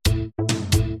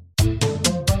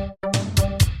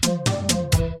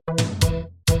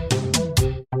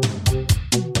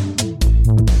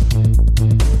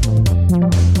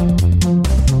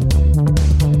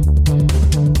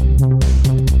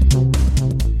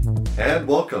And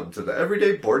welcome to the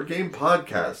Everyday Board Game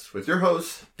Podcast with your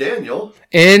hosts, Daniel.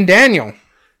 And Daniel.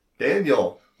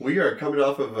 Daniel, we are coming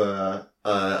off of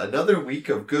another week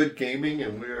of good gaming,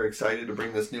 and we are excited to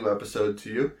bring this new episode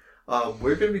to you.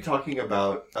 We're going to be talking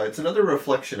about, it's another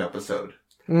reflection episode.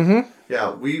 Mm-hmm.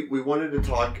 Yeah, we wanted to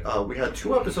talk, we had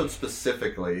two episodes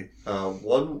specifically.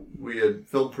 One we had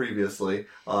filmed previously.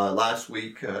 Last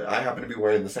week, I happened to be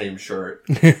wearing the same shirt,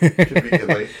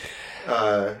 conveniently.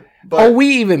 But we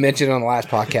even mentioned on the last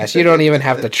podcast, you don't even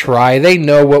have to try. They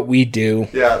know what we do.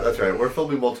 Yeah, that's right. We're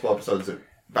filming multiple episodes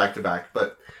back to back,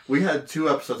 but we had two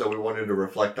episodes that we wanted to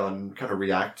reflect on, kind of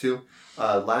react to.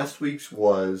 Last week's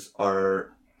was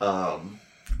our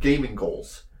gaming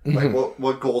goals. Like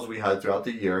what goals we had throughout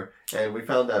the year, and we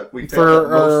found that most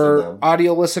of them.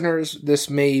 Audio listeners, this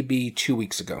may be 2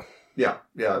 weeks ago. Yeah,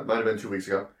 it might have been 2 weeks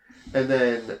ago. And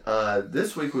then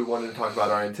this week we wanted to talk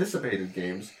about our anticipated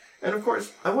games. And of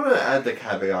course, I want to add the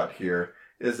caveat here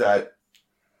is that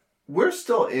we're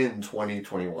still in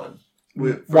 2021.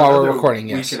 While we're recording,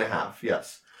 yes. Week and a half,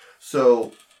 yes.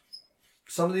 So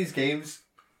some of these games,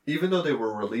 even though they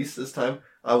were released this time,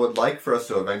 I would like for us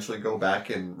to eventually go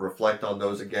back and reflect on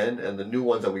those again, and the new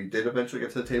ones that we did eventually get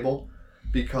to the table,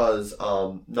 because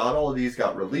not all of these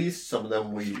got released. Some of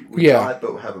them we got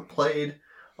but haven't played.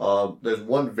 There's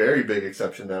one very big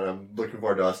exception that I'm looking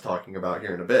forward to us talking about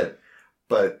here in a bit.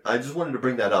 But I just wanted to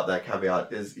bring that up, that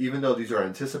caveat, is even though these are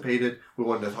anticipated, we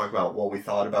wanted to talk about what we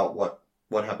thought about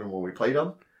what happened when we played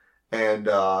them, and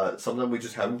some of them we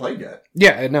just haven't played yet.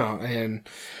 Yeah, no, and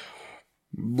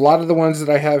a lot of the ones that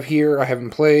I have here, I haven't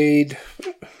played.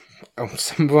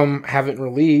 Some of them haven't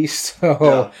released.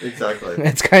 So yeah, exactly.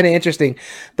 It's kind of interesting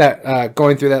that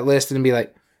going through that list and be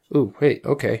like, "Ooh, wait,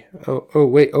 okay. Oh,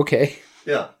 wait, okay."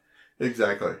 Yeah,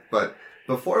 exactly. But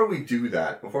before we do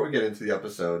that, before we get into the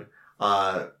episode,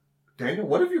 Daniel,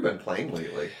 what have you been playing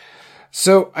lately?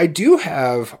 So I do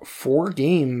have 4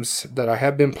 games that I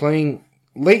have been playing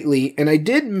lately, and I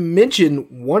did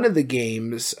mention one of the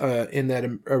games in that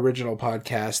original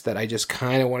podcast that I just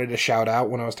kind of wanted to shout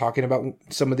out when I was talking about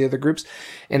some of the other groups.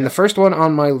 And the first one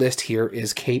on my list here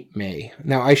is Cape May.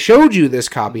 Now, I showed you this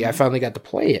copy. I finally got to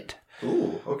play it.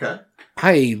 Ooh, okay.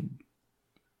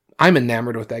 I'm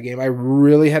enamored with that game. I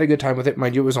really had a good time with it.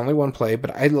 Mind you, it was only one play,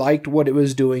 but I liked what it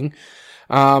was doing.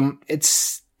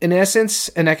 It's, in essence,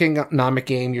 an economic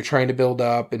game. You're trying to build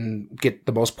up and get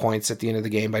the most points at the end of the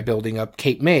game by building up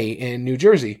Cape May in New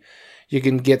Jersey. You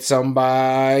can get some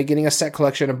by getting a set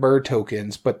collection of bird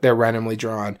tokens, but they're randomly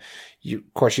drawn.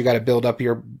 Of course, you got to build up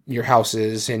your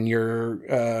houses and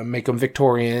make them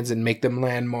Victorians and make them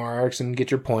landmarks and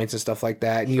get your points and stuff like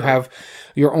that. And you have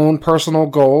your own personal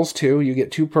goals too. You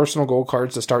get 2 personal goal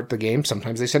cards to start the game.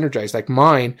 Sometimes they synergize. Like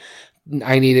mine,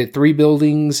 I needed 3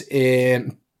 buildings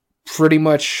in pretty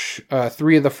much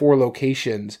 3 of the 4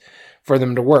 locations for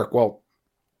them to work. Well,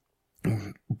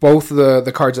 both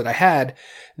the cards that I had,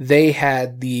 they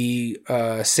had the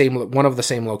one of the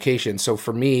same locations. So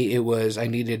for me, it was I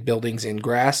needed buildings in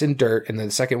grass and dirt, and then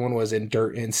the second one was in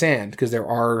dirt and sand because there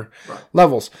are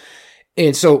levels.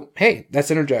 And so, hey,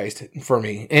 that's energized for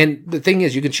me. And the thing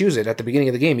is, you can choose it at the beginning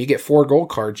of the game. You get 4 gold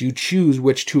cards. You choose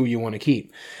which 2 you want to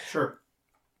keep. Sure.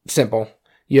 Simple.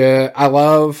 Yeah, I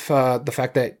love the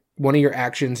fact that one of your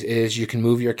actions is you can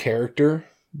move your character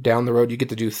down the road. You get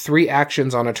to do 3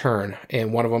 actions on a turn,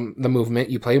 and one of them, the movement,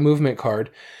 you play a movement card.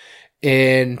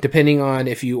 And depending on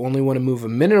if you only want to move a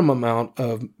minimum amount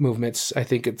of movements, I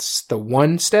think it's the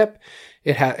 1 step,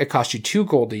 it costs you 2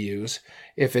 gold to use.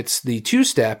 If it's the 2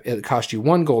 step, it costs you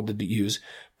 1 gold to use.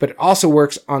 But it also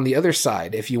works on the other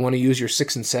side. If you want to use your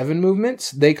 6 and 7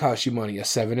 movements, they cost you money. A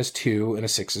 7 is 2 and a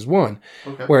 6 is 1.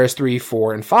 Okay. Whereas 3,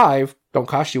 4, and 5 don't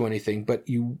cost you anything, but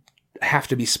you have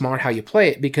to be smart how you play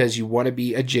it because you want to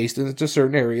be adjacent to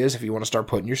certain areas. If you want to start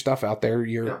putting your stuff out there,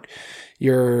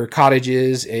 your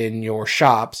cottages and your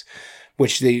shops,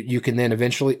 which you can then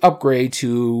eventually upgrade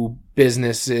to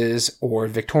businesses or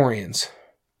Victorians.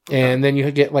 Okay. And then you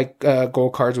get like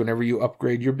gold cards whenever you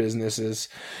upgrade your businesses.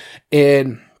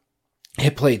 And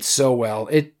it played so well.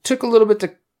 It took a little bit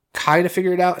to kind of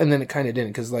figure it out, and then it kind of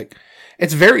didn't because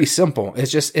it's very simple.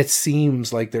 It's just, it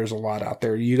seems like there's a lot out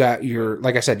there. You got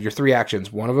like I said, your 3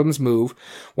 actions. One of them is move.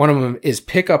 One of them is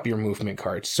pick up your movement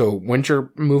cards. So when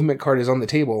your movement card is on the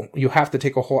table, you have to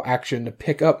take a whole action to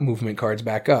pick up movement cards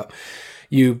back up.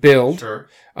 You build. Sure.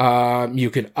 You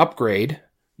can upgrade.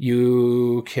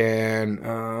 You can,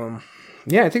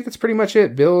 I think that's pretty much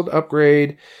it. Build,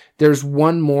 upgrade. There's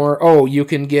one more. Oh, you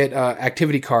can get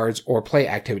activity cards or play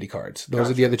activity cards. Those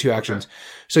are the other 2 actions. Okay.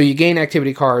 So you gain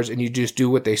activity cards and you just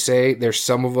do what they say. There's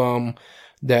some of them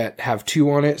that have 2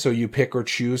 on it. So you pick or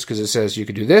choose because it says you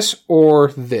could do this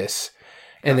or this.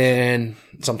 And then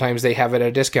sometimes they have it at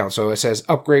a discount. So it says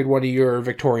upgrade one of your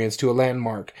Victorians to a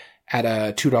landmark at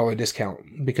a $2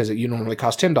 discount because you normally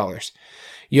cost $10.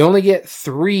 You only get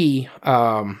 3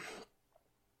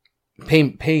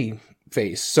 pay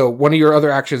phase. So one of your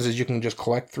other actions is you can just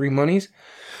collect 3 monies.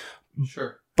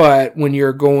 Sure. But when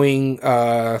you're going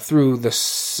through the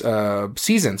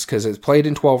seasons, because it's played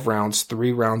in 12 rounds,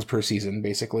 3 rounds per season,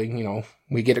 basically,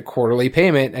 we get a quarterly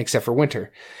payment except for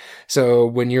winter. So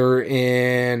when you're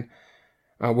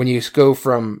when you go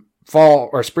from fall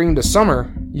or spring to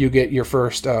summer, you get your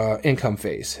first income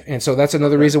phase. And so that's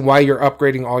another reason why you're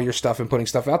upgrading all your stuff and putting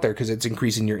stuff out there, because it's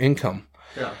increasing your income.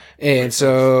 Yeah. And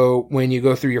so when you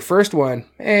go through your first one,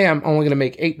 hey, I'm only going to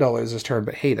make $8 this turn,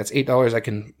 but hey, that's $8 I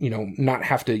can, not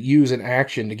have to use an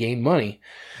action to gain money.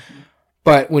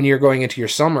 But when you're going into your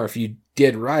summer, if you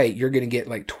did right, you're going to get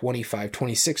like $25,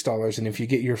 $26. And if you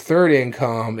get your third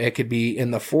income, it could be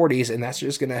in the 40s, and that's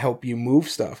just going to help you move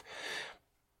stuff.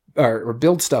 Or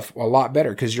build stuff a lot better,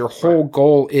 because your whole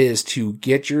goal is to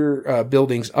get your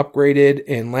buildings upgraded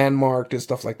and landmarked and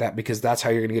stuff like that, because that's how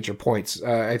you're going to get your points.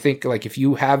 I think like if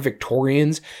you have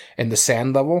Victorians and the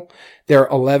sand level, there are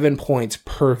 11 points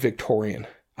per Victorian.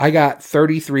 I got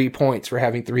 33 points for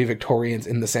having 3 Victorians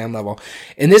in the sand level.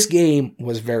 And this game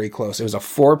was very close. It was a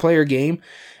 4-player game,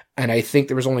 and I think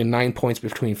there was only 9 points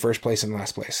between first place and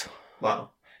last place. Wow.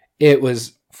 It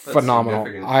was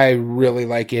phenomenal. I really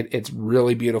like it. It's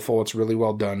really beautiful. It's really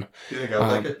well done. Do you think I would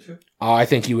like it too? I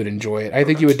think you would enjoy it. I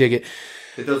think you would dig it.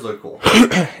 It does look cool.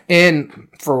 And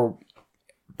for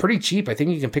pretty cheap, I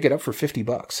think you can pick it up for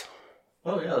 $50.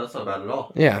 Oh yeah, that's not bad at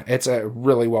all. Yeah, it's a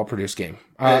really well produced game.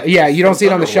 You don't see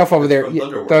it on the shelf over there.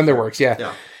 Thunderworks,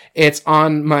 yeah. It's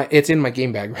in my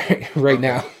game bag right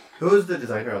now. Who is the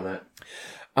designer on that?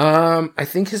 I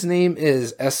think his name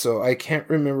is Esso. I can't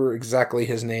remember exactly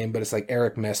his name, but it's like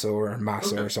Eric Messo or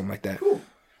Massa or something like that. Cool.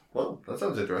 Well, that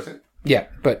sounds interesting. Yeah,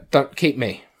 but Kate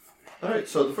May. All right,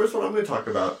 so the first one I'm going to talk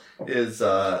about is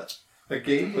a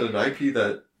game with an IP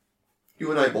that you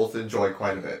and I both enjoy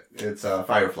quite a bit. It's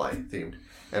Firefly themed.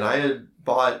 And I had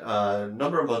bought a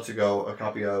number of months ago a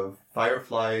copy of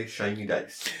Firefly Shiny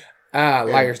Dice.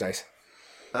 Liar's Dice.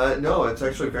 No, it's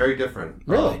actually very different.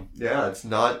 Really? Yeah, it's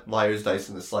not Liar's Dice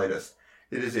in the slightest.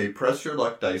 It is a Press Your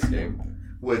Luck dice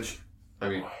game, which,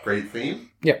 great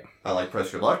theme. Yep. I like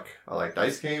Press Your Luck. I like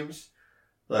dice games.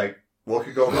 Like, what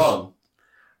could go wrong?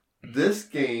 This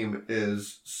game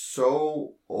is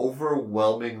so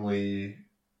overwhelmingly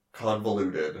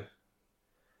convoluted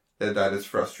that it's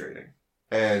frustrating.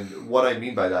 And what I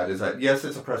mean by that is that, yes,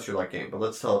 it's a Press Your Luck game, but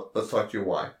let's talk to you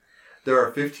why. There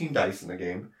are 15 dice in the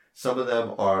game. Some of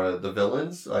them are the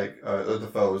villains, the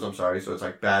foes, I'm sorry. So it's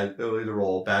like they'll either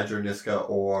roll Badger, Niska,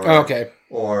 or... Oh, okay.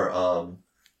 Or,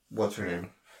 what's her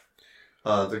name?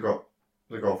 The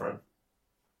girlfriend.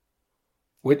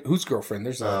 Wait, whose girlfriend?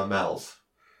 There's Mal's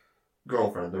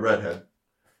girlfriend, the redhead.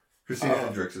 Christina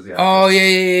Hendricks is the actress. Oh,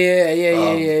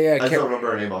 yeah. I don't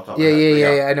remember her name off the top of my head.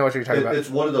 Yeah, I know what you're talking about. It's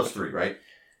one of those 3, right?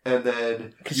 And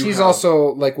then... Because she's also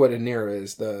like what Anira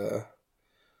is, the...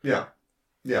 Yeah.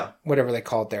 Whatever they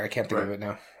call it there. I can't think of it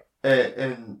now.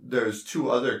 And there's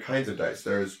 2 other kinds of dice.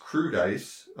 There's crew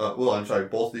dice. I'm sorry,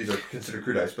 both of these are considered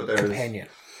crew dice, but there's... Companion.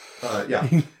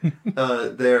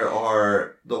 There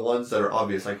are the ones that are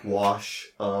obvious, like Wash.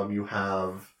 You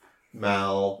have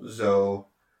Mal, Zoe,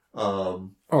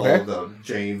 all of them,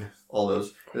 Jane, all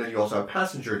those. And then you also have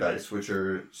passenger dice, which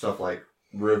are stuff like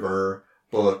River,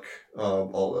 Book,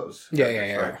 all those.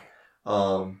 Yeah.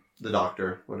 Right? The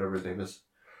Doctor, whatever his name is.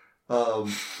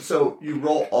 So you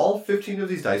roll all 15 of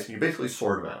these dice and you basically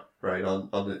sort them out, right?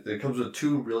 It comes with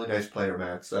 2 really nice player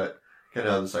mats that kind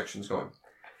of have the sections going.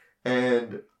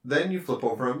 And then you flip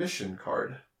over a mission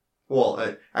card.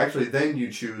 Well, actually, then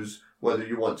you choose whether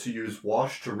you want to use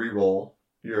Wash to reroll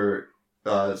your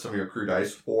some of your crew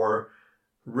dice, or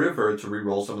River to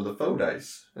reroll some of the foe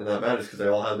dice. And that matters because they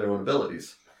all have their own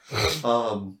abilities.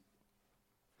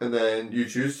 And then you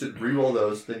choose to reroll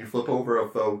those. Then you flip over a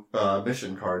foe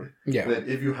mission card. Yeah. And then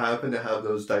if you happen to have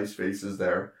those dice faces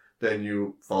there, then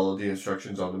you follow the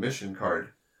instructions on the mission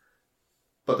card.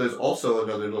 But there's also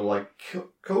another little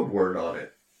code word on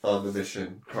it, on the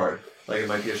mission card. Like it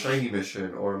might be a shiny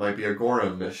mission, or it might be a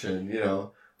Gorham mission,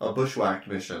 a bushwhacked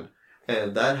mission.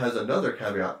 And that has another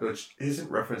caveat, which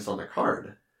isn't referenced on the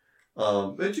card.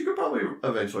 But you could probably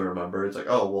eventually remember. It's like,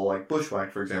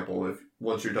 bushwhacked, for example, if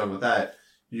once you're done with that,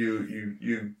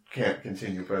 you can't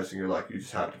continue pressing your luck. You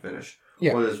just have to finish.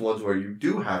 Yeah. Or there's ones where you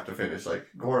do have to finish. Like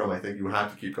Gorham, I think you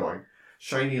have to keep going.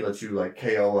 Shiny lets you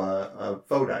KO a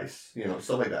foe dice,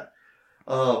 stuff like that.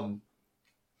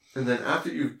 And then after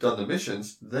you've done the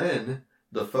missions, then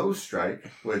the foe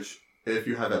strike, which if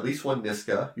you have at least one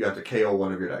Niska, you have to KO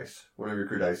one of your dice. One of your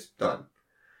crew dice, done.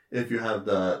 If you have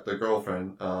the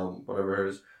girlfriend, whatever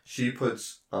hers, she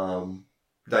puts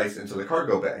dice into the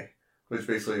cargo bay, which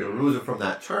basically removes it from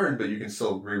that turn, but you can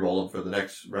still re-roll them for the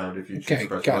next round if you choose to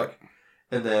press luck.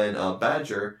 And then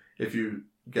Badger, if you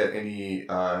get any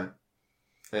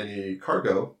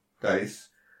cargo dice,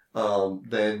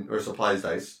 then or supplies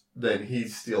dice, then he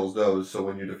steals those. So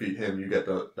when you defeat him, you get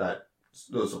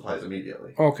those supplies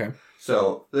immediately. Okay.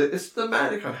 So it's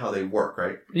thematic on how they work,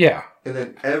 right? Yeah. And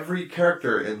then every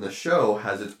character in the show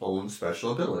has its own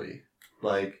special ability.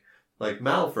 Like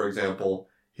Mal, for example,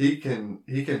 he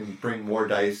can bring more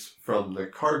dice from the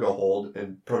cargo hold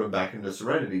and put them back into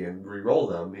Serenity and re-roll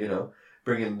them.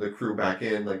 Bringing the crew back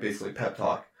in, like basically pep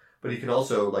talk. But he can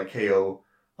also like KO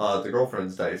the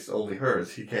girlfriend's dice, only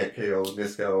hers. He can't KO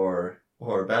Niska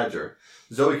or Badger.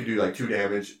 Zoe could do like 2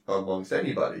 damage amongst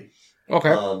anybody.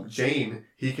 Okay. Jane,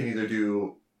 he can either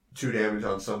do 2 damage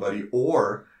on somebody,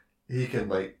 or he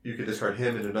can you could discard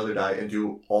him and another die and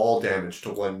do all damage to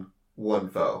one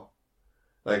foe.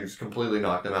 Like just completely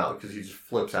knock them out because he just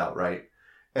flips out, right?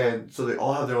 And so they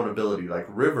all have their own ability. Like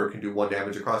River can do 1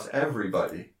 damage across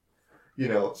everybody.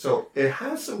 So it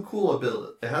has some cool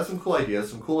it has some cool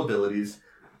ideas, some cool abilities.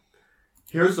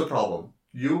 Here's the problem.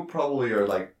 You probably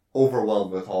are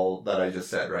overwhelmed with all that I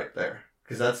just said right there.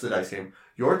 Because that's the dice game.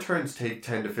 Your turns take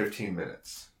 10 to 15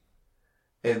 minutes.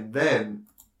 And then,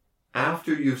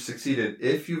 after you've succeeded,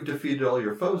 if you've defeated all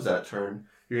your foes that turn,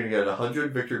 you're going to get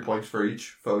 100 victory points for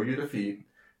each foe you defeat,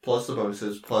 plus the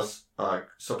bonuses, plus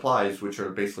supplies, which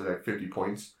are basically 50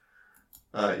 points.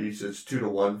 Each it's 2 to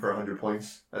 1 for 100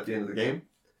 points at the end of the game.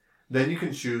 Then you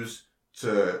can choose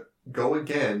to go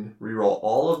again, reroll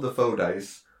all of the foe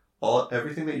dice,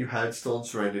 everything that you had still in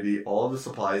Serenity, all of the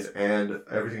supplies, and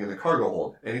everything in the cargo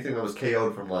hold. Anything that was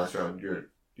KO'd from last round,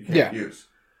 you can't use.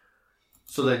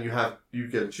 So then you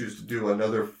get to choose to do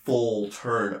another full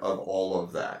turn of all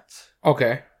of that.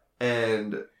 Okay.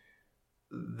 And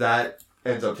that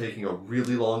ends up taking a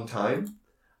really long time.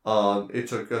 It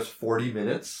took us 40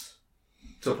 minutes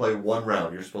to play 1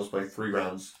 round. You're supposed to play 3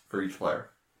 rounds for each player.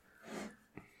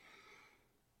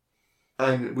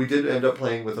 And we did end up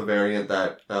playing with a variant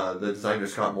that the designer,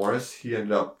 Scott Morris, he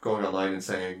ended up going online and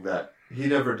saying that he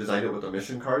never designed it with the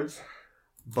mission cards,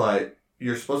 but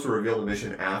you're supposed to reveal the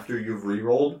mission after you've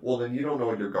re-rolled. Well, then you don't know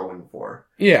what you're going for.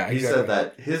 Yeah, He said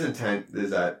that his intent is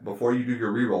that before you do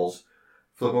your re-rolls,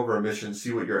 flip over a mission,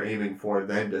 see what you're aiming for,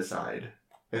 then decide.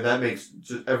 And that makes...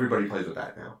 everybody plays with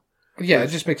that now. Yeah, it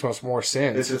just makes much more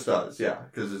sense. It just does, yeah.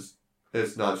 Because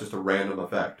it's not just a random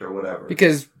effect or whatever.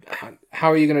 Because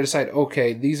how are you going to decide,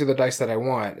 okay, these are the dice that I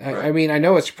want? Right. I mean, I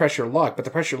know it's pressure luck, but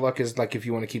the pressure luck is if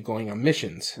you want to keep going on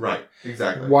missions. Right,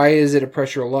 exactly. Why is it a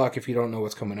pressure luck if you don't know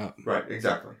what's coming up? Right,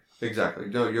 exactly.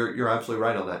 No, you're absolutely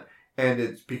right on that. And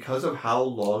it's because of how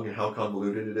long and how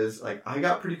convoluted it is. I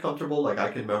got pretty comfortable. I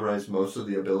can memorize most of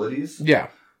the abilities. Yeah.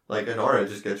 Inara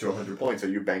just gets you 100 points, so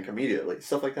you bank immediately.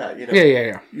 Stuff like that,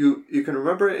 Yeah. You can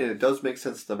remember it, and it does make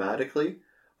sense thematically.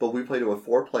 But we played it with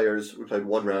 4 players. We played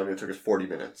 1 round, and it took us 40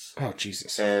 minutes. Oh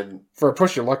Jesus! And for a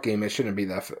push your luck game, it shouldn't be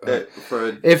that.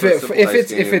 If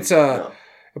it's a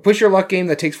push your luck game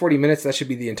that takes 40 minutes, that should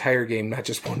be the entire game, not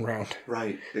just 1 round.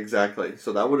 Right, exactly.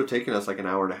 So that would have taken us an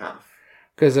hour and a half.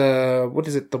 Because what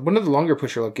is it? One of the longer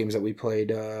push your luck games that we played,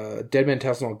 Dead Man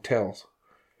Tells No Tales.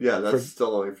 Yeah, that's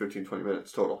still only 15, 20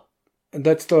 minutes total.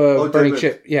 That's the burning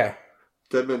ship. Yeah.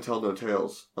 Dead Men Tell No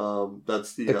Tales.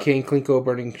 That's the King Klinko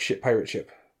burning ship pirate ship.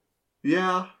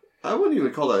 Yeah, I wouldn't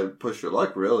even call that push your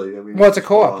luck, really. I mean, well, it's a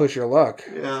co-op push your luck.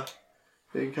 Yeah,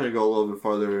 you can kind of go a little bit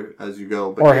farther as you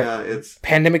go, but it's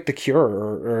Pandemic the Cure,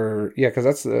 or because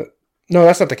that's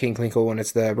that's not the King Klinko one.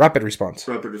 It's the Rapid Response.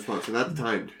 Rapid Response, and that's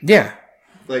timed. Yeah,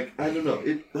 I don't know,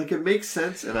 it makes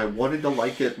sense, and I wanted to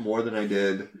like it more than I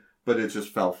did, but it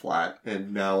just fell flat,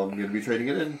 and now I'm going to be trading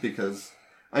it in because.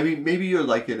 I mean, maybe you'd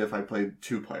like it if I played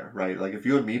 2-player, right? If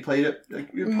you and me played it,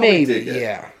 you'd probably take it.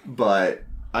 Yeah. But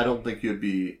I don't think you'd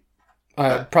be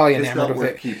probably enamored with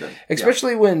it. Keeping.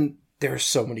 Especially when there's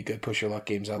so many good push your luck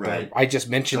games out there. I just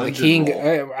mentioned Dungeon the king.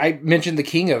 Roll. I mentioned the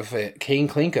king of it, King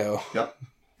Klinko.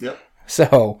 Yep.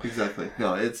 So exactly.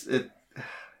 No,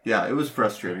 it was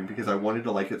frustrating because I wanted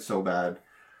to like it so bad,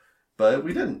 but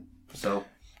we didn't. So.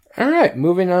 All right,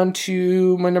 moving on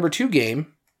to my number 2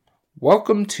 game.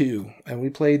 Welcome to, and we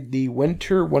played the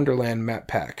Winter Wonderland map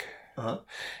pack. Uh-huh.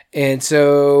 And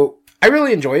so I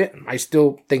really enjoy it. I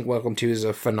still think Welcome to is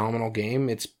a phenomenal game.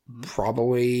 It's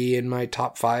probably in my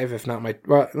top 5, if not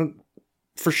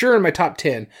for sure in my top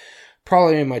 10.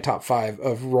 probably in my top 5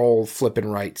 of roll, flip,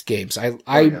 and write games.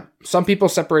 Some people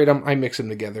separate them. I mix them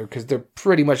together because they're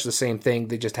pretty much the same thing.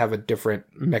 They just have a different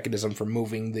mechanism for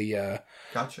moving the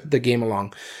game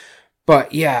along.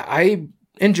 But yeah, I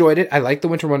enjoyed it. I like the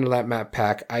Winter Wonderland map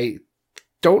pack. I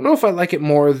don't know if I like it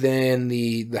more than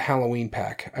the Halloween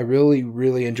pack. I really,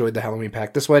 really enjoyed the Halloween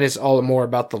pack. This one is all more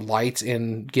about the lights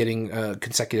and getting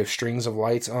consecutive strings of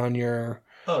lights on your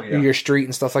street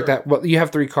and stuff like that. Well, you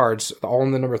have 3 cards, all in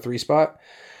the number 3 spot,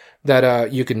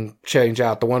 that you can change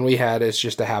out. The one we had is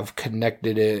just to have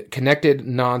connected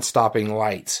non-stopping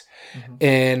lights. Mm-hmm.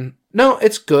 And no,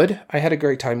 it's good. I had a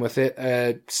great time with it.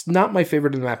 It's not my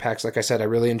favorite of the map packs. Like I said, I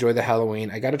really enjoy the Halloween.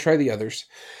 I got to try the others.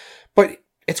 But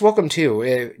it's welcome too.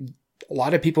 A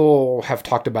lot of people have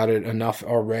talked about it enough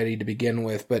already to begin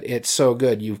with, but it's so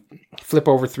good. You flip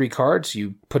over 3 cards,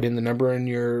 you put in the number in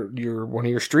your one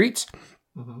of your streets,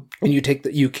 mm-hmm. and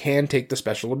you can take the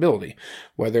special ability,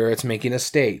 whether it's making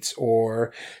estates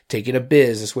or taking a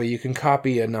biz. This way you can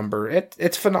copy a number.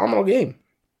 It's a phenomenal game.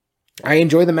 I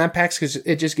enjoy the map packs because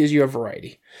it just gives you a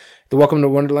variety. The Welcome to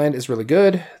Wonderland is really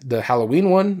good. The Halloween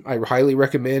one, I highly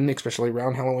recommend, especially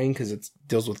around Halloween, because it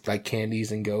deals with like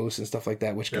candies and ghosts and stuff like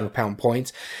that, which can compound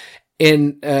points.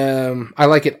 And I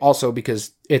like it also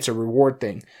because it's a reward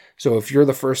thing. So if you're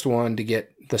the first one to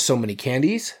get the so many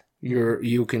candies,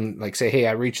 you can like say, hey,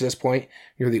 I reached this point.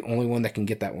 You're the only one that can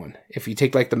get that one. If you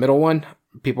take like the middle one,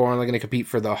 people are only going to compete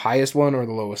for the highest one or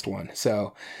the lowest one.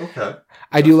 So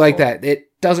I do like that. It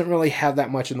doesn't really have that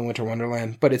much in the Winter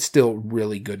Wonderland, but it's still a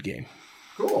really good game.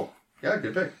 Cool. Yeah,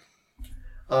 good pick.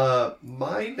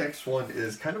 My next one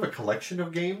is kind of a collection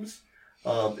of games.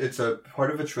 It's a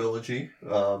part of a trilogy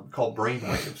called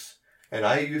Brainwaves. And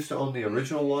I used to own the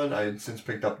original one. I had since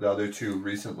picked up the other 2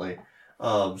 recently.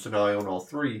 So now I own all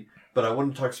 3. But I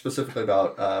want to talk specifically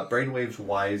about Brainwaves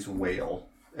Wise Whale.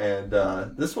 And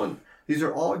these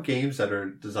are all games that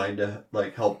are designed to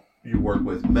like help you work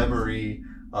with memory,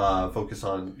 focus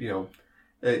on,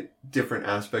 different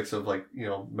aspects of like,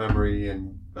 memory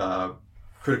and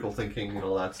critical thinking and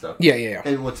all that stuff. Yeah.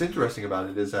 And what's interesting about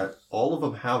it is that all of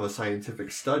them have a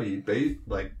scientific study,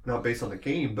 not based on the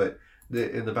game, but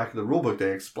in the back of the rulebook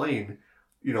they explain,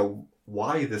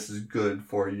 why this is good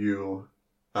for you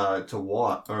to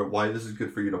watch, or why this is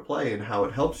good for you to play, and how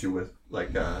it helps you with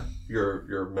like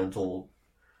your mental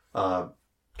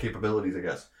capabilities, I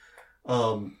guess.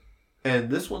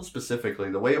 And this one specifically,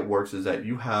 the way it works is that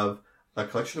you have a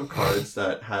collection of cards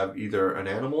that have either an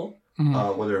animal,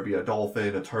 mm-hmm. Whether it be a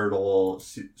dolphin, a turtle,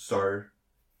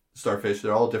 starfish,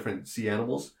 they're all different sea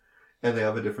animals, and they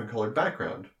have a different colored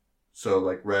background. So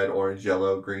like red, orange,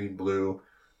 yellow, green, blue,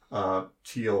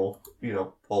 teal,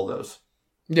 all those.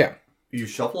 Yeah. You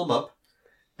shuffle them up,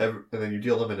 and then you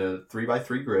deal them in a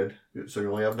 3x3 grid, so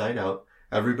you only have 9 out.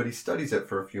 Everybody studies it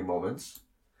for a few moments.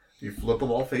 You flip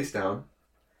them all face down,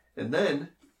 and then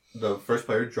the first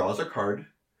player draws a card.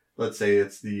 Let's say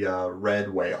it's the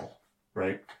red whale,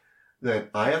 right? Then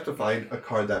I have to find a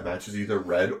card that matches either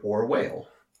red or whale.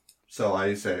 So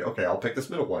I say, okay, I'll pick this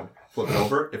middle one. Flip it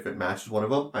over. If it matches one of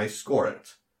them, I score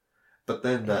it. But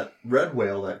then that red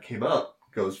whale that came up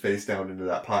goes face down into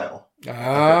that pile.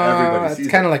 It's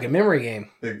kind of like a memory game.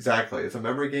 Exactly. It's a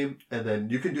memory game. And then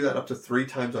you can do that up to 3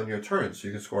 times on your turn. So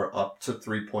you can score up to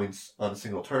 3 points on a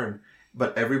single turn.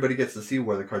 But everybody gets to see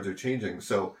where the cards are changing.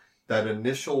 So that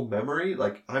initial memory,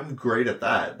 like, I'm great at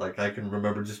that. Like, I can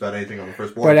remember just about anything on the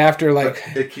first board. But after, like...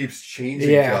 But it keeps changing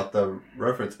throughout the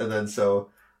reference. And then so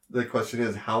the question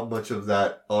is, how much of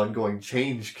that ongoing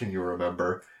change can you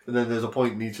remember? And then there's a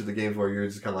point in each of the games where you're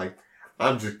just kind of like,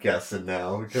 I'm just guessing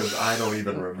now because I don't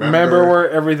even remember where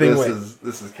everything went.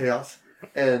 This is chaos.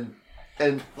 And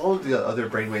all of the other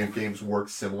Brainwave games work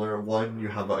similar. One, you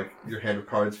have like your hand of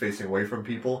cards facing away from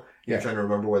people. You're trying to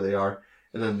remember where they are.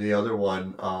 And then the other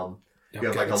one, you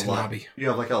have like a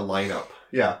lineup.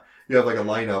 Yeah, you have like a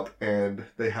lineup, and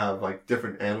they have like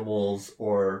different animals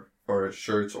or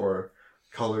shirts or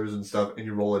colors and stuff. And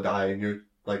you roll a die, and you're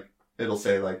like, it'll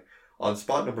say like on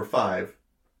spot number 5.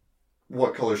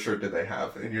 What color shirt did they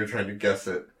have? And you're trying to guess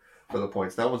it for the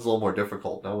points. That one's a little more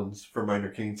difficult. That one's for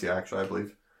minor Keynesi, actually, I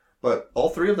believe. But all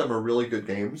 3 of them are really good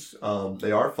games.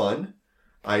 They are fun.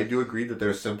 I do agree that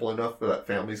they're simple enough that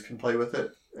families can play with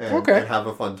it and have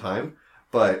a fun time.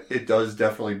 But it does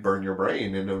definitely burn your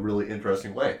brain in a really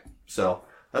interesting way. So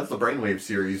that's the Brainwave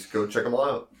series. Go check them all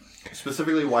out.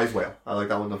 Specifically Wise Whale. I like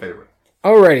that one the favorite.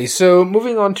 Alrighty, so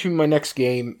moving on to my next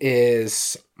game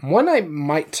is one I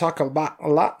might talk about a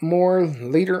lot more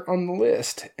later on the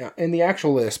list, in the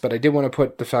actual list, but I did want to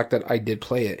put the fact that I did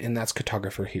play it, and that's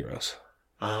Cartographer Heroes.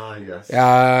 Ah, yes.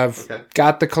 I've Okay.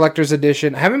 got the collector's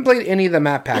edition. I haven't played any of the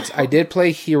map packs. I did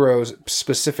play Heroes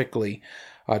specifically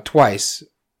twice,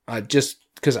 just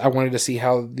because I wanted to see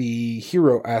how the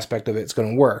hero aspect of it's going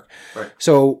to work. Right.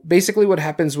 So basically what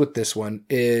happens with this one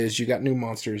is you got new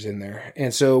monsters in there.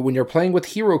 And so when you're playing with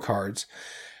hero cards,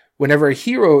 whenever a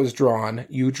hero is drawn,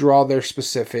 you draw their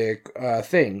specific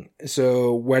thing.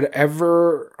 So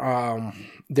whatever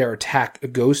their attack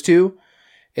goes to,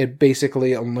 it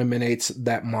basically eliminates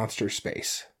that monster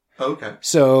space. Okay.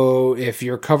 So if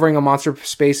you're covering a monster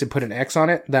space and put an X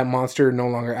on it, that monster no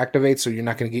longer activates, so you're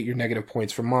not going to get your negative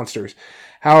points from monsters.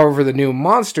 However, the new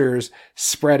monsters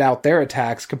spread out their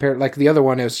attacks compared, like the other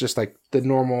one is just like the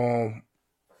normal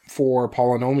 4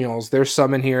 polynomials. There's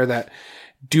some in here that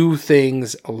do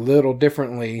things a little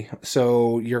differently,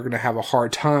 so you're going to have a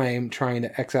hard time trying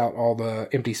to X out all the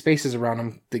empty spaces around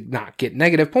them to not get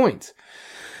negative points.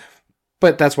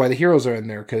 But that's why the heroes are in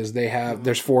there, because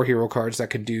there's 4 hero cards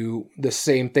that can do the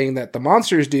same thing that the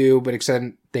monsters do, but except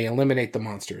they eliminate the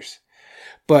monsters.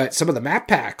 But some of the map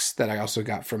packs that I also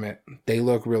got from it, they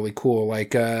look really cool.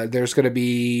 Like, there's going to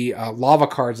be lava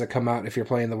cards that come out if you're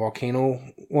playing the volcano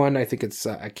one. I think it's,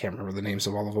 I can't remember the names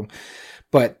of all of them.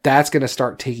 But that's going to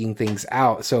start taking things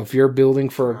out. So if you're building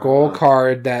for a gold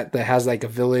card that has like a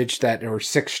village that are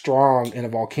 6 strong and a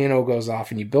volcano goes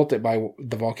off and you built it by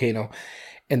the volcano,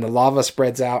 and the lava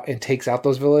spreads out and takes out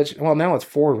those village, well, now it's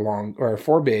 4 long or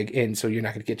 4 big, and so you're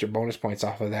not going to get your bonus points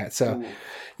off of that. So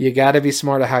you got to be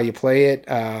smart of how you play it.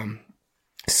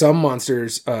 Some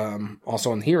monsters,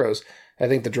 also in heroes, I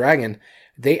think the dragon,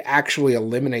 they actually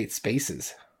eliminate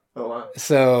spaces. Oh, wow.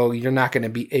 So you're not going to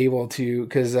be able to,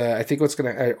 because I think what's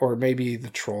going to, or maybe the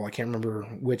troll, I can't remember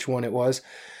which one it was,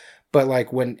 but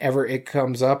like whenever it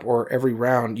comes up or every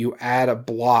round, you add a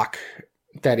block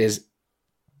that is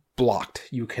blocked.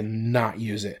 You cannot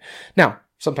use it. Now,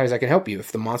 sometimes I can help you.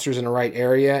 If the monster's in the right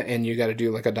area and you got to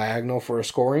do like a diagonal for a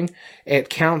scoring, it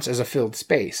counts as a filled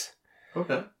space.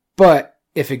 Okay. But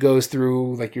if it goes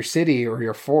through like your city or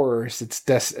your forest, it's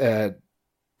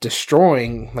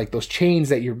destroying like those chains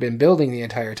that you've been building the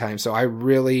entire time. So I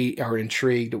really are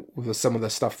intrigued with some of the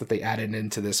stuff that they added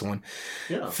into this one.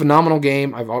 Yeah. Phenomenal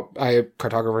game.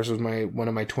 Cartographers was one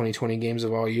of my 2020 games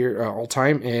of all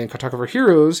time, and Cartographer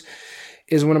Heroes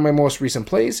is one of my most recent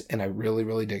plays, and I really,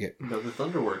 really dig it. Another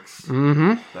Thunderworks.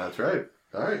 Mm-hmm. That's right.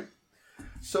 All right.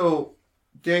 So,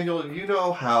 Daniel, you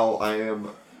know how I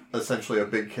am essentially a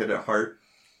big kid at heart.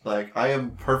 Like, I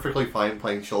am perfectly fine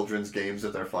playing children's games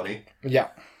if they're funny.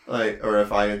 Yeah. Like, or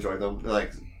if I enjoy them.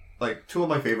 Like 2 of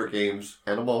my favorite games,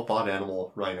 Animal Upon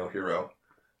Animal, Rhino Hero.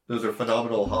 Those are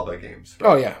phenomenal Hobbit games.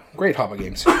 Oh, yeah. Great Hobbit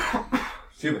games.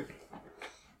 Excuse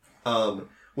me.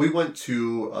 We went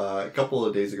to, a couple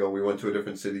of days ago, we went to a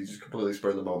different city, just completely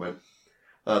spur of the moment,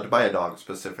 to buy a dog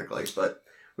specifically. But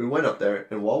we went up there,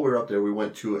 and while we were up there, we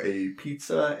went to a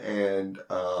pizza and,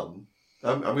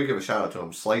 I'm going to give a shout out to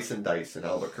them, Slice and Dice in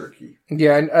Albuquerque.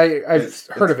 Yeah, and I've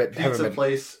heard of it. Pizza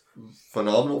place,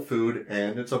 phenomenal food,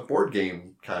 and it's a board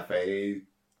game cafe,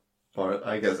 or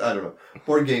I guess, I don't know,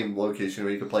 board game location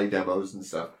where you can play demos and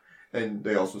stuff. And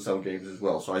they also sell games as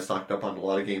well, so I stocked up on a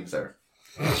lot of games there.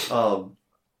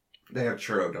 They have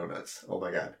churro donuts. Oh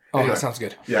my god. Oh, Anyway, that sounds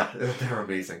good. yeah, they're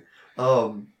amazing.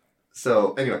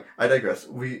 So anyway, I digress.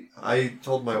 I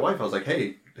told my wife, I was like,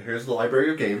 hey, here's the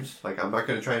library of games. Like, I'm not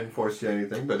going to try and force you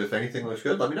anything, but if anything looks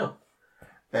good, let me know.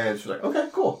 And she's like, okay,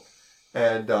 cool.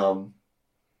 And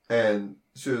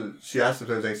so she asked if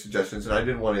there was any suggestions, and I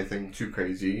didn't want anything too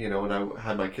crazy, and I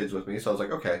had my kids with me, so I was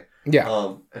like, okay.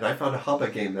 Yeah. And I found a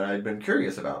Hobbit game that I had been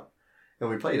curious about, and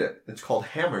we played it. It's called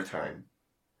Hammer Time.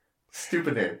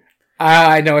 Stupid name.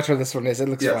 I know which one this one is. It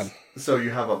looks fun. So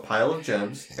you have a pile of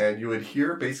gems, and you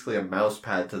adhere basically a mouse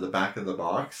pad to the back of the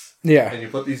box. Yeah. And you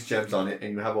put these gems on it,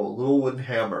 and you have a little wooden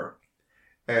hammer,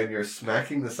 and you're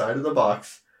smacking the side of the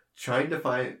box, trying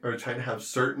to have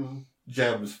certain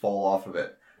gems fall off of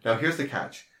it. Now here's the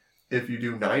catch: if you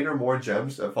do 9 or more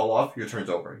gems that fall off, your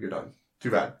turn's over. You're done. Too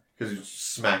bad, because you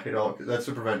smack it all. That's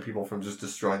to prevent people from just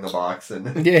destroying the box and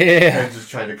and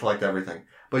just trying to collect everything.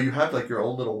 But you have like your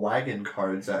own little wagon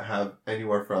cards that have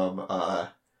anywhere from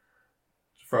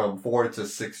 4 to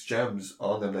 6 gems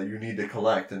on them that you need to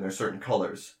collect, and they're certain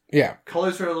colors. Yeah.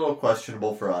 Colors are a little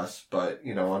questionable for us, but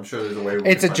I'm sure there's a way.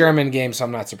 It's a German game, so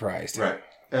I'm not surprised. Right.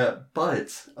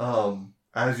 But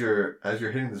as you're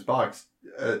hitting this box,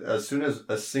 as soon as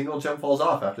a single gem falls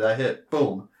off after that hit,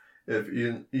 boom. If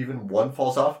even one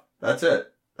falls off, that's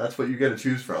it. That's what you get to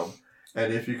choose from.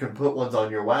 And if you can put ones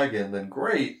on your wagon, then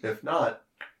great. If not,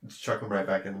 just chuck them right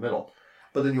back in the middle.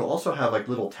 But then you also have like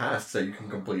little tasks that you can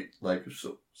complete. Like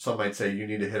some might say you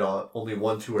need to hit only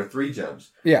 1, 2, or 3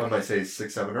 gems. Yeah. One might say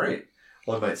 6, 7, or 8.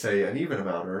 One might say an even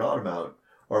amount or an odd amount.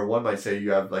 Or one might say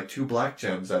you have like 2 black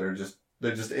gems that are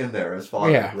they're just in there as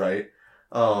fodder, right?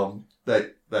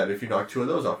 That if you knock 2 of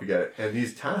those off, you get it. And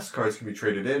these task cards can be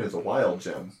traded in as a wild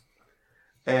gem.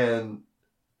 And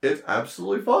it's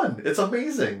absolutely fun. It's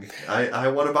amazing. I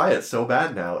want to buy it so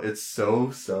bad now. It's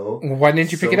so Why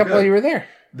didn't you pick it up while you were there?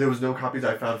 There was no copies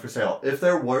I found for sale. If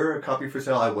there were a copy for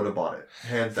sale, I would have bought it.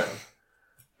 Hands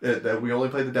down. We only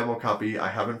played the demo copy. I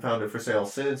haven't found it for sale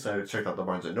since. I checked out the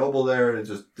Barnes & Noble there and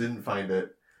just didn't find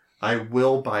it. I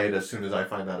will buy it as soon as I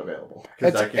find that available.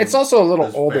 It's also a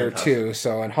little older fantastic. Too,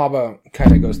 so and Haba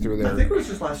kind of goes through there. I think it was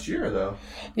just last year though.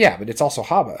 Yeah, but it's also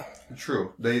Haba.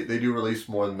 True. They do release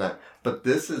more than that. But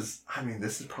this is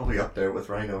probably up there with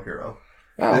Rhino Hero.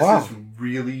 This is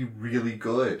really, really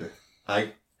good.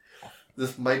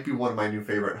 This might be one of my new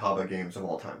favorite Haba games of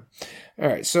all time. All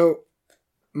right, so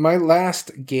my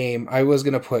last game, I was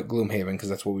going to put Gloomhaven because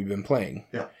that's what we've been playing.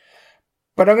 Yeah.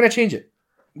 But I'm going to change it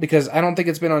because I don't think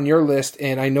it's been on your list,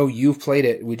 and I know you've played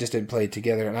it. We just didn't play it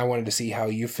together, and I wanted to see how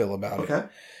you feel about it. Okay.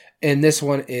 And this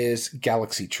one is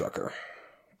Galaxy Trucker.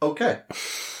 Okay.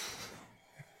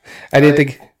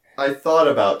 I thought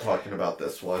about talking about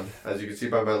this one, as you can see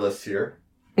by my list here.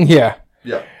 Yeah.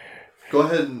 Yeah. Go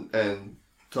ahead and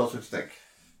tell us what you think.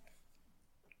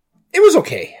 It was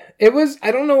okay.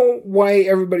 I don't know why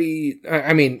everybody,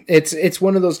 I mean, it's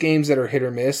one of those games that are hit or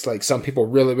miss. Like some people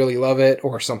really, really love it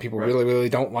or some people really, really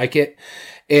don't like it.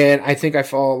 And I think I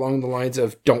fall along the lines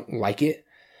of don't like it.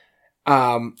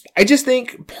 I just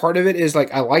think part of it is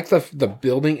like, I like the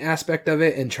building aspect of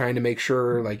it and trying to make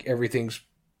sure like everything's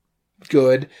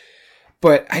good.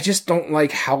 But I just don't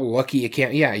like how lucky you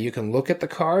can't. Yeah, you can look at the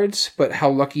cards, but how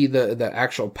lucky the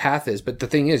actual path is. But the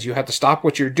thing is, you have to stop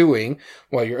what you're doing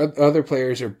while your other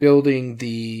players are building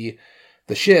the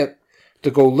ship to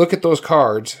go look at those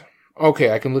cards.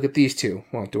 Okay, I can look at these 2.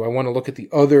 Well, do I want to look at the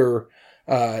other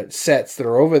sets that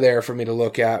are over there for me to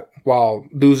look at while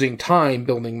losing time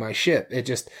building my ship?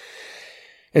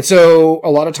 And so a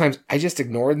lot of times I just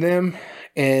ignored them.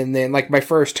 And then, like, my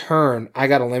first turn, I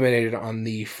got eliminated on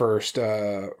the first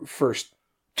 2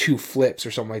 flips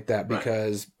or something like that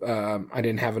because I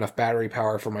didn't have enough battery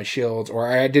power for my shields or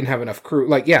I didn't have enough crew.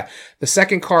 Like, yeah, the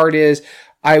second card is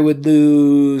I would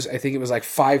lose, I think it was like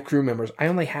 5 crew members. I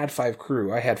only had 5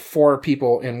 crew. I had 4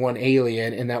 people and 1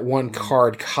 alien, and that one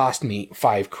card cost me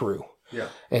 5 crew. Yeah.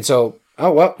 And so,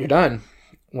 oh, well, you're done.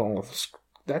 Well,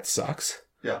 that sucks.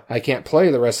 Yeah. I can't play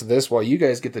the rest of this while you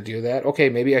guys get to do that. Okay,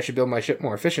 maybe I should build my ship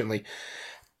more efficiently.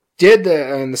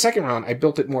 In the second round, I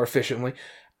built it more efficiently.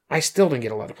 I still didn't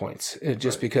get a lot of points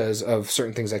just because of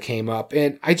certain things that came up.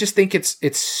 And I just think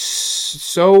it's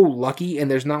so lucky and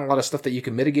there's not a lot of stuff that you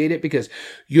can mitigate it because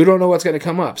you don't know what's going to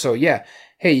come up. So yeah,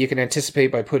 hey, you can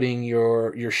anticipate by putting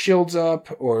your shields up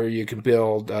or you can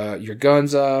build your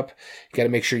guns up. You got to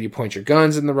make sure you point your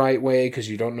guns in the right way because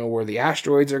you don't know where the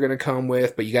asteroids are going to come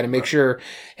with, but you got to make sure,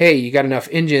 hey, you got enough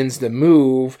engines to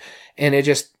move and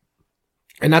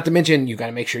and not to mention, you got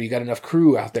to make sure you got enough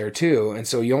crew out there too. And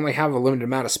so you only have a limited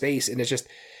amount of space. And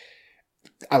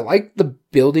I like the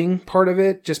building part of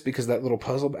it just because of that little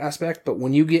puzzle aspect. But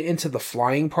when you get into the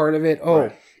flying part of it,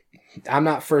 I'm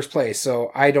not first place.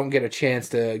 So I don't get a chance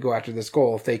to go after this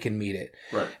goal if they can meet it.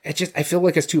 Right. I feel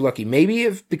like it's too lucky. Maybe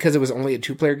because it was only a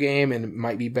 2-player game and it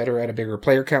might be better at a bigger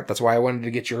player count. That's why I wanted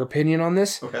to get your opinion on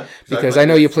this. Okay. Because I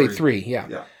know you played 3.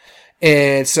 Yeah.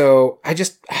 And so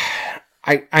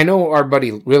I know our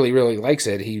buddy really, really likes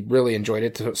it. He really enjoyed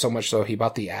it so much so he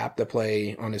bought the app to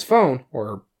play on his phone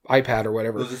or iPad or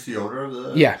whatever. Was this the owner of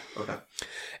the... Yeah. Okay.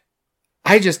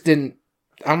 I just didn't...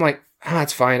 I'm like,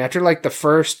 it's fine. After like the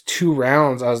first 2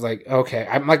 rounds, I was like, okay.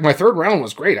 My third round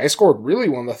was great. I scored really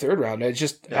well in the third round. It's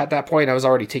just, at that point, I was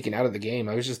already taken out of the game.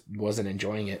 I wasn't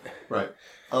enjoying it. Right.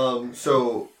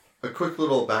 So, a quick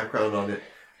little background on it.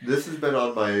 This has been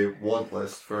on my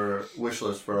wish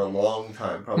list for a long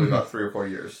time, probably about 3 or 4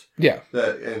 years. Yeah.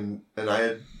 And I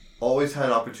had always had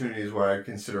opportunities where I'd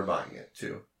consider buying it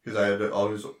too, because I had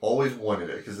always wanted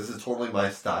it, because this is totally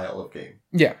my style of game.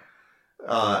 Yeah.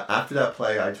 After that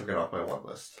play, I took it off my want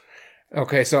list.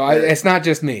 Okay, so it's not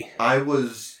just me. I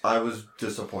was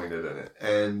disappointed in it,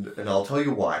 and I'll tell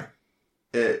you why.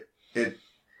 It's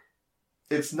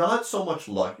not so much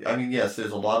luck. I mean, yes, there's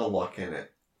a lot of luck in it.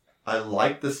 I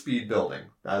like the speed building.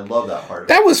 I love that part of it.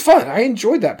 That was fun. I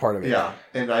enjoyed that part of it. Yeah,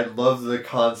 and I love the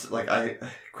concept. It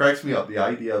cracks me up. The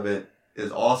idea of it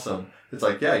is awesome. It's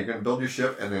like, yeah, you're going to build your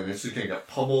ship, and then it's just going to get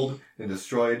pummeled and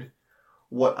destroyed.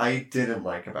 What I didn't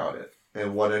like about it,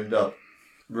 and what ended up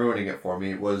ruining it for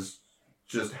me, was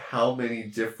just how many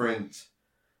different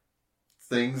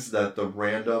things that the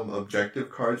random objective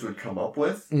cards would come up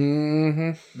with,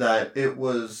 that it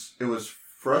was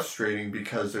frustrating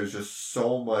because there's just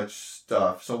so much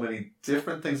stuff, so many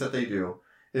different things that they do.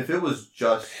 If it was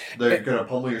just they're going to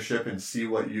pummel your ship and see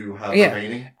what you have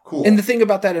remaining, cool. And the thing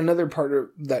about that, another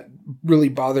part that really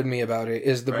bothered me about it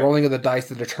is the rolling of the dice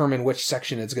to determine which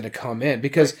section it's going to come in.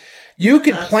 Because you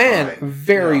can plan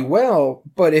very well,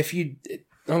 but if you...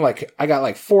 I got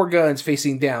like 4 guns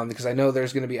facing down because I know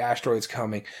there's going to be asteroids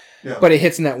coming. Yeah. But it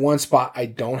hits in that one spot I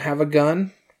don't have a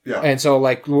gun. Yeah. And so,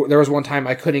 like, there was one time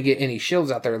I couldn't get any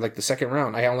shields out there. Like, the second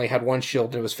round, I only had one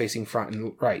shield that was facing front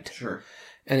and right. Sure.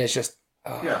 And it's just...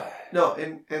 Yeah. No,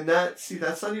 and that's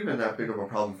not even that big of a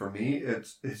problem for me.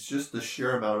 It's just the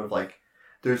sheer amount of, like,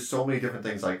 there's so many different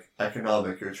things, like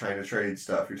economic, you're trying to trade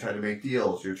stuff, you're trying to make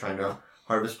deals, you're trying to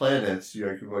harvest planets, you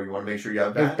want to make sure you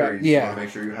have batteries, you want to make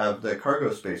sure you have the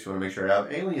cargo space, you want to make sure you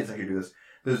have aliens that can do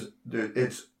this.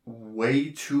 It's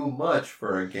way too much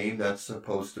for a game that's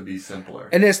supposed to be simpler.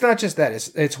 And it's not just that,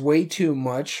 it's way too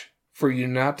much for you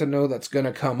not to know that's going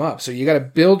to come up. So you got to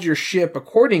build your ship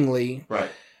accordingly.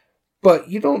 Right. But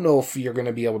you don't know if you're going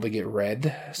to be able to get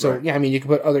red. So, yeah, I mean, you can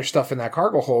put other stuff in that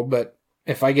cargo hold, but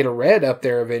if I get a red up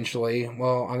there eventually,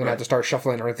 well, I'm going to have to start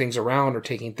shuffling things around or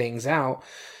taking things out.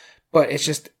 But it's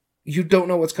just, you don't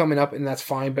know what's coming up, and that's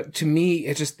fine. But to me,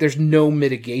 it's just, there's no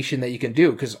mitigation that you can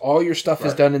do, because all your stuff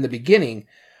is done in the beginning.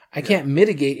 I can't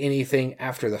mitigate anything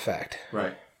after the fact.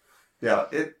 Right. Yeah,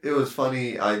 it was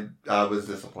funny. I was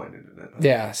disappointed in it.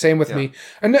 Yeah, same with me.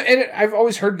 And I've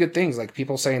always heard good things, like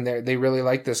people saying they really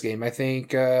like this game. I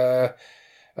think Tom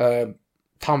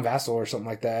Vassal or something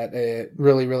like that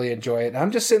really, really enjoy it. And I'm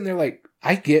just sitting there like,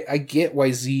 I get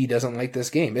why Z doesn't like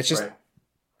this game. It's just,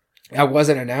 I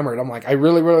wasn't enamored. I'm like, I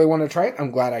really, really want to try it.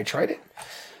 I'm glad I tried it.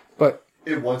 But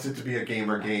it wants it to be a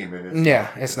gamer game, and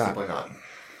it's not. Simply not.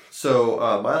 So,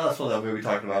 my last one that I'm going to be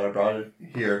talking about, I brought it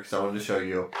here because I wanted to show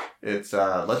you. It's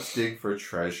Let's Dig for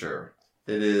Treasure.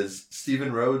 It is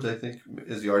Stephen Rhodes, I think,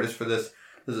 is the artist for this.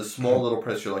 This is a small little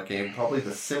press your luck game. Probably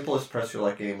the simplest press your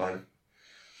luck game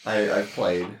I've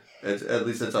played. At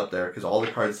least it's up there because all the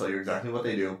cards tell you exactly what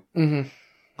they do.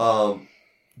 Mm-hmm.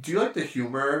 Do you like the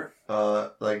humor?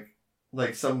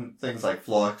 Like some things like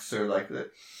Flux or like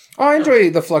that? Oh, I enjoy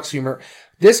the Flux humor.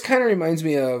 This kind of reminds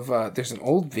me of, there's an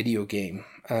old video game,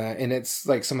 and it's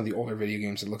like some of the older video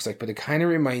games it looks like, but it kind of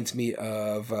reminds me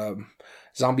of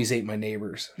Zombies Ate My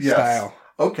Neighbors style.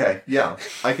 Okay, yeah.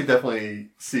 I could definitely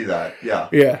see that, yeah.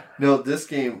 Yeah. No, this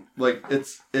game, like,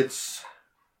 it's...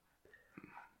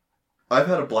 I've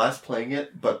had a blast playing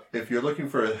it, but if you're looking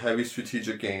for a heavy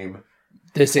strategic game,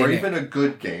 or even a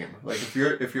good game, like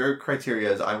if your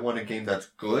criteria is I want a game that's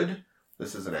good,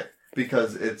 this isn't it.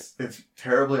 Because it's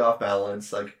terribly off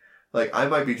balance. Like I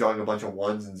might be drawing a bunch of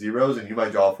 1s and 0s, and you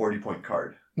might draw a 40-point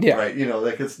card. Yeah. Right? You know,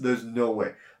 like there's no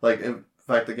way. Like, in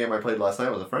fact, the game I played last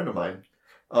night with a friend of mine,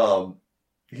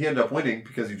 he ended up winning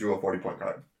because he drew a 40-point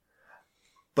card.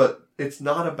 But it's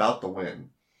not about the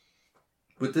win.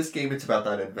 With this game, it's about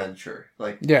that adventure.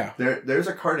 Like, there's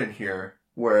a card in here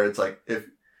where it's like, if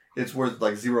it's worth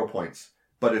like 0 points.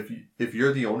 But if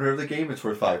you're the owner of the game, it's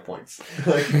worth 5 points.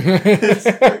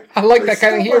 I like that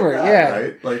kind of humor, like that,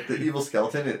 right? Like the evil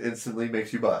skeleton, it instantly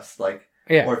makes you bust. Like,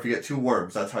 or if you get 2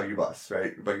 worms, that's how you bust,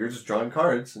 right? But you're just drawing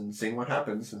cards and seeing what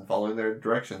happens and following their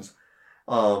directions.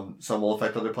 Some will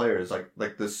affect other players,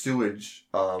 like the sewage,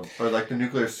 or like the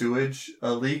nuclear sewage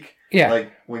leak. Yeah.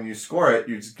 Like when you score it,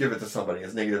 you just give it to somebody.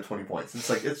 It's negative 20 points. It's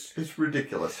like it's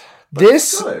ridiculous. But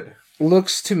it's good.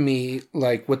 Looks to me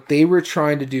like what they were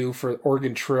trying to do for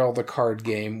Oregon Trail, the card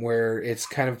game, where it's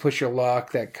kind of push your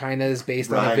luck, that kind of is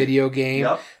based on a video game.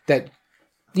 Yep. That,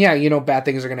 bad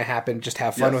things are going to happen. Just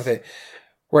have fun with it.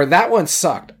 Where that one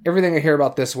sucked. Everything I hear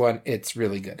about this one, it's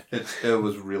really good. It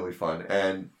was really fun.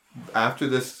 And after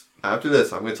this, I'm going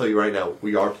to tell you right now,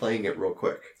 we are playing it real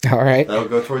quick. All right. That'll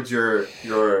go towards your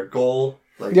goal.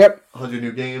 Like 100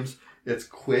 new games. It's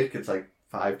quick. It's like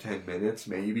 5-10 minutes,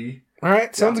 maybe. All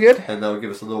right, sounds good. And that'll give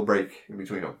us a little break in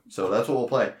between them. So that's what we'll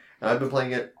play. And I've been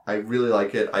playing it. I really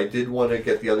like it. I did want to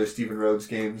get the other Stephen Rhodes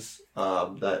games,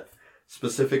 that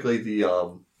specifically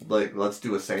the, Let's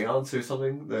Do a Seance or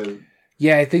something.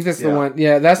 I think that's the one.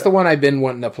 Yeah, that's the one I've been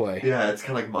wanting to play. Yeah, it's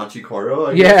kind of like Machi Koro.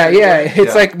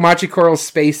 It's like Machi Koro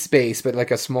Space, but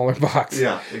like a smaller box.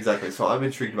 Yeah, exactly. So I'm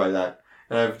intrigued by that.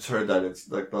 And I've heard that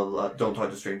it's like the Don't Talk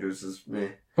to Strangers is meh.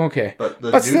 Okay.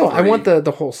 But still, I want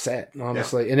the whole set,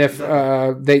 honestly. Yeah, and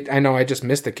if I know I just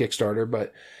missed the Kickstarter,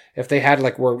 but if they had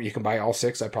like where you can buy all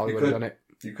 6, I probably would have done it.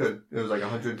 You could. It was like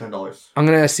 $110. I'm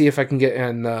going to see if I can get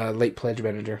in late pledge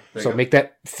manager. So make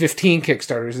that 15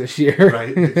 Kickstarters this year.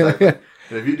 Right, exactly.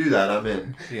 And if you do that, I'm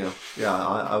in. Yeah,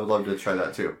 I would love to try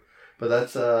that too. But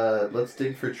that's Let's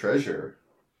Dig for Treasure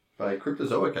by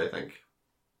Cryptozoic, I think.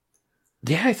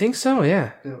 Yeah, I think so,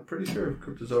 yeah. Yeah, I'm pretty sure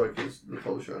Cryptozoic is the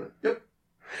publisher on it. Yep.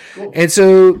 Cool. And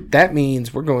so that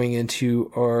means we're going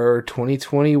into our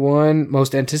 2021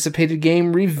 most anticipated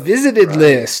game revisited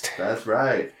list. That's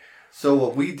right. So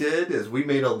what we did is we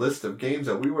made a list of games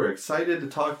that we were excited to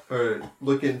talk or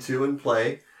look into and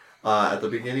play at the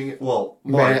beginning. Well,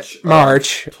 March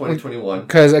 2021.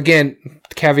 Because again,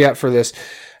 caveat for this,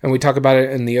 and we talk about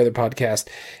it in the other podcast,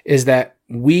 is that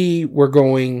we were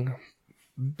going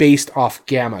based off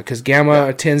Gamma, because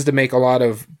Gamma tends to make a lot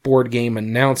of board game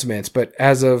announcements, but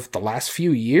as of the last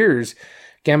few years,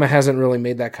 Gamma hasn't really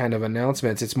made that kind of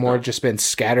announcements. It's more just been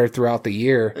scattered throughout the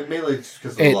year. And mainly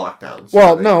because of the lockdowns.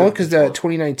 Well, no, because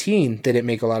 2019 they didn't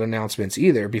make a lot of announcements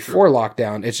either before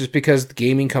lockdown. It's just because the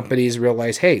gaming companies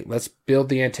realize, hey, let's build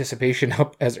the anticipation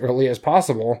up as early as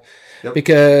possible,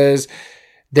 because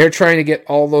they're trying to get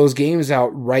all those games out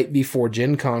right before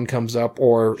Gen Con comes up,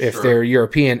 or if they're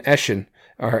European, Essen.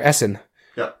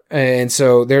 Yeah. And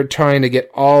so they're trying to get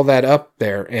all that up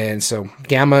there. And so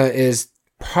Gamma is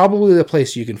probably the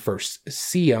place you can first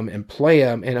see them and play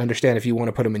them and understand if you want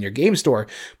to put them in your game store.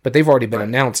 But they've already been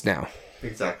announced now.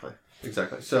 Exactly.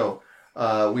 So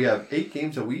we have 8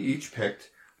 games that we each picked.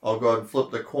 I'll go ahead and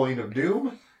flip the coin of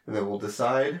doom, and then we'll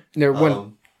decide. There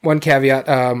one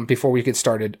caveat before we get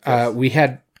started. Yes. We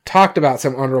had talked about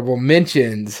some honorable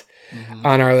mentions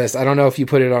on our list. I don't know if you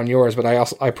put it on yours, but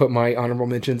I put my honorable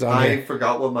mentions on there. I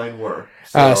forgot what mine were.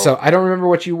 So I don't remember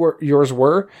what yours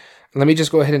were. Let me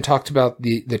just go ahead and talk about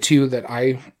the 2 that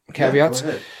I caveats. Yeah,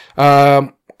 go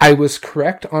ahead. I was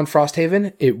correct on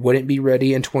Frosthaven. It wouldn't be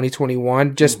ready in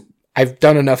 2021. I've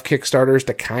done enough Kickstarters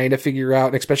to kind of figure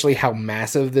out, especially how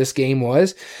massive this game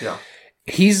was. Yeah.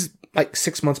 He's like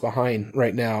 6 months behind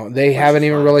right now. They haven't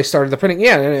even really started the printing.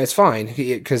 Yeah, and it's fine,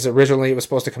 because originally it was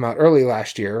supposed to come out early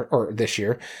last year or this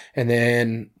year, and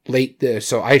then late.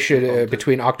 So I should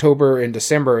between October and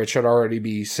December it should already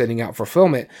be sitting out for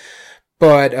fulfillment.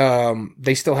 But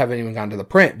they still haven't even gone to the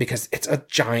print because it's a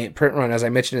giant print run. As I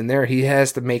mentioned in there, he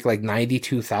has to make like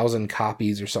 92,000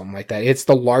 copies or something like that. It's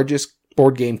the largest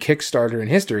board game Kickstarter in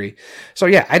history. So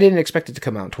yeah, I didn't expect it to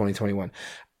come out in 2021.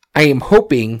 I am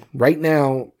hoping right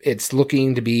now it's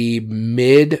looking to be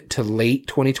mid to late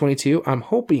 2022. I'm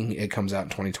hoping it comes out in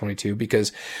 2022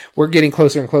 because we're getting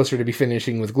closer and closer to be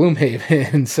finishing with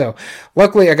Gloomhaven. So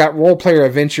luckily I got Role Player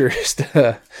Adventures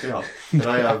to... Yeah, and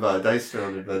I have Dice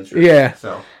Throne Adventures. Yeah.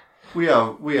 So we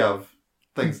have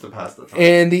things to pass the time.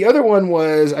 And the other one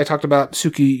was, I talked about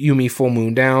Tsukiyumi Full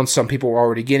Moon Down. Some people were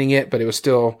already getting it, but it was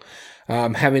still...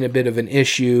 having a bit of an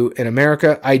issue in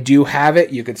America. I do have it.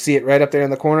 You can see it right up there in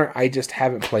the corner. I just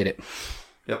haven't played it.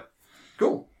 Yep.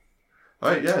 Cool. All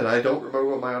right, yeah, and I don't remember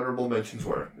what my honorable mentions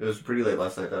were. It was pretty late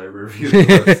last night that I reviewed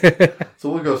the list. So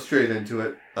we'll go straight into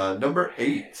it. Number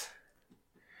 8.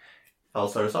 I'll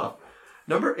start us off.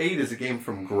 Number 8 is a game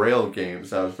from Grail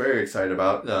Games I was very excited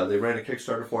about. They ran a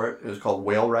Kickstarter for it. It was called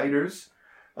Whale Riders.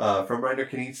 From Reiner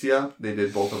Knizia. They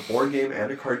did both a board game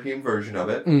and a card game version of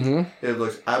it. Mm-hmm. It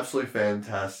looks absolutely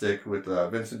fantastic with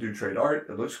Vincent Dutrade art.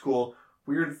 It looks cool.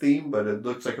 Weird theme, but it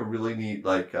looks like a really neat,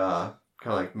 like, kind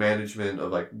of like management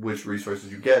of like which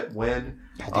resources you get when.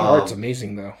 The art's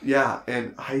amazing though. Yeah,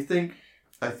 and I think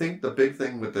the big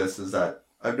thing with this is that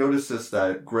I've noticed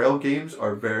that Grail games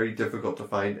are very difficult to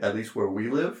find, at least where we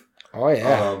live. Oh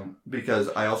yeah. Because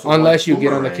I also unless you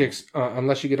get on the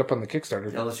unless you get up on the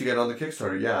Kickstarter. Unless you get on the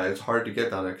Kickstarter, yeah, it's hard to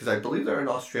get down there because I believe they're an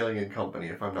Australian company,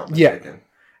 if I'm not mistaken.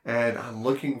 Yeah. And I'm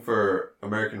looking for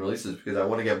American releases because I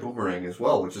want to get Boomerang as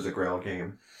well, which is a Grail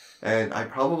game, and I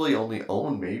probably only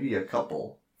own maybe a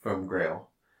couple from Grail.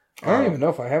 I don't even know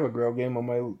if I have a Grail game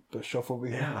on the shelf over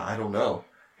here. Yeah, I don't know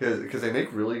because they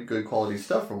make really good quality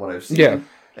stuff from what I've seen. Yeah.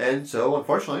 And so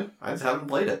unfortunately, I just haven't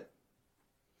played it.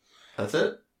 That's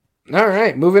it. All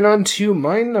right, moving on to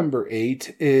my number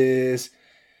 8 is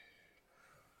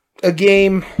a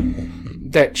game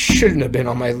that shouldn't have been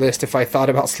on my list if I thought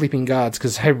about Sleeping Gods,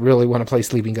 because I really want to play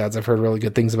Sleeping Gods. I've heard really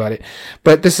good things about it.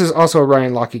 But this is also a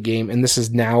Ryan Lochte game, and this is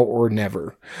Now or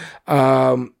Never.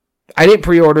 I didn't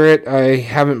pre-order it. I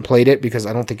haven't played it because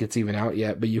I don't think it's even out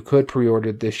yet, but you could pre-order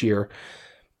it this year.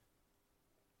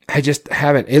 I just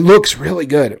haven't. It looks really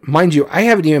good. Mind you, I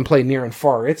haven't even played Near and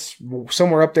Far. It's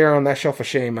somewhere up there on that shelf of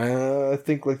shame. I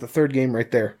think like the third game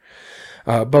right there,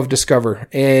 above Discover.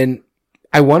 And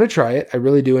I want to try it. I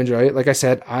really do enjoy it. Like I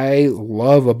said, I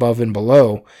love Above and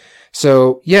Below.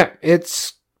 So yeah,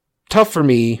 it's tough for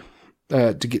me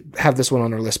to have this one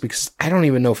on our list because I don't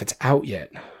even know if it's out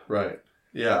yet. Right.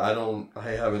 Yeah,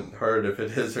 I haven't heard if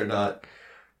it is or not.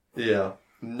 Yeah.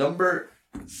 Number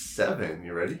 7.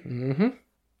 You ready? Mm-hmm.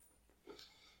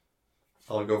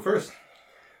 I'll go first.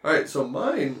 All right, so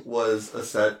mine was a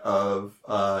set of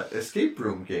escape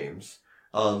room games.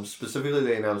 Specifically,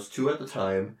 they announced 2 at the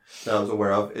time that I was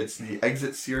aware of. It's the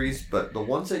Exit series, but the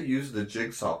ones that use the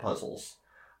jigsaw puzzles.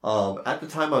 At the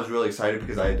time, I was really excited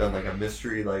because I had done like a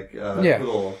mystery,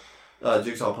 little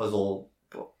jigsaw puzzle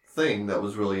thing that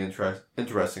was really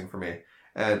interesting for me.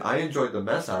 And I enjoyed the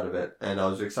mess out of it, and I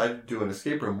was excited to do an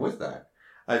escape room with that.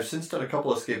 I've since done a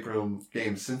couple of escape room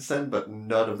games since then, but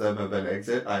none of them have been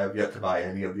Exit. I have yet to buy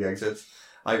any of the Exits.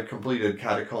 I've completed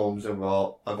Catacombs, and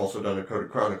I've also done a Code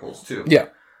of Chronicles too. Yeah.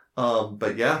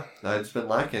 But yeah, it's been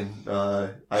lacking.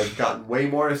 I've gotten way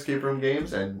more escape room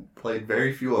games and played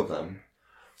very few of them.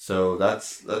 So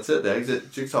that's it. The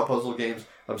Exit jigsaw puzzle games.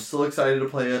 I'm still excited to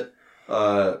play it.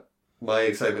 My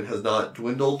excitement has not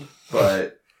dwindled,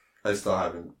 but I still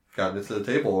haven't gotten it to the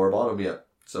table or bought them yet.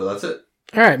 So that's it.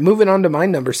 All right, moving on to my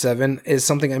number 7 is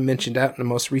something I mentioned out in the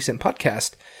most recent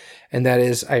podcast, and that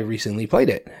is I recently played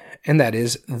it, and that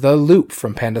is The Loop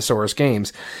from Pandasaurus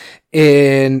Games.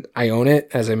 And I own it,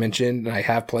 as I mentioned, and I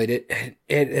have played it.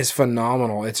 It is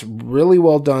phenomenal. It's really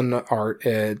well done art.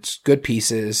 It's good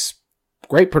pieces,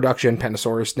 great production.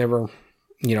 Pandasaurus never,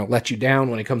 let you down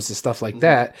when it comes to stuff like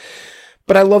that.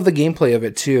 But I love the gameplay of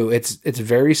it too. It's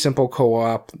very simple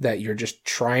co-op that you're just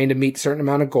trying to meet a certain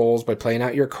amount of goals by playing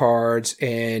out your cards,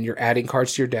 and you're adding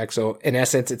cards to your deck. So in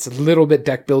essence, it's a little bit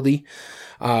deck buildy.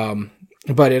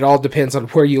 But it all depends on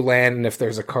where you land and if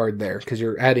there's a card there, because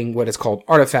you're adding what is called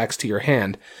artifacts to your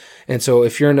hand. And so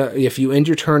if you end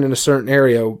your turn in a certain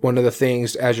area, one of the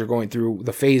things as you're going through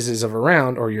the phases of a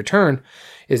round or your turn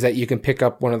is that you can pick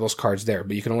up one of those cards there,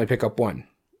 but you can only pick up one.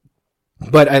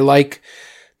 But I like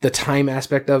the time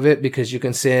aspect of it because you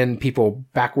can send people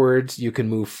backwards, you can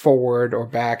move forward or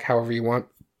back, however you want.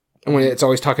 And when it's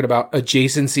always talking about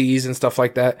adjacencies and stuff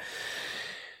like that.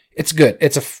 It's good.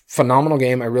 It's a phenomenal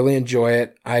game. I really enjoy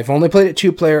it. I've only played it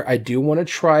 2-player. I do want to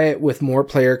try it with more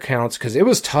player counts because it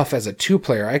was tough as a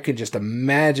 2-player. I could just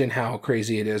imagine how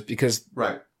crazy it is because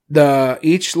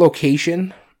each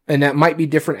location, and that might be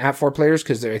different at 4 players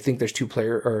because I think there's 2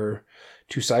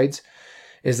 sides,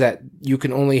 is that you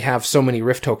can only have so many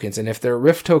rift tokens. And if their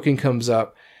rift token comes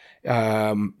up,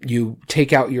 you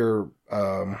take out your,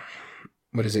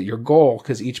 your goal,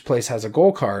 because each place has a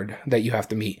goal card that you have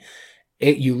to meet.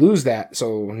 You lose that,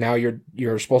 so now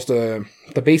you're supposed to.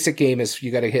 The basic game is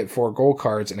you got to hit 4 gold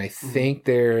cards, and I think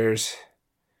there's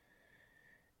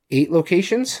 8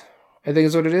 locations. I think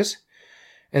is what it is,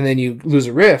 and then you lose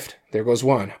a rift. There goes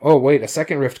 1. Oh wait, a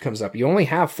second rift comes up. You only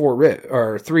have 3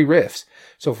 rifts,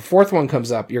 so if a 4th one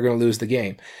comes up, you're going to lose the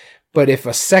game. But if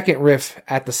a second rift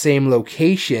at the same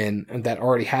location that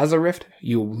already has a rift,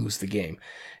 you will lose the game.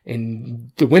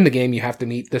 And to win the game, you have to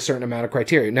meet the certain amount of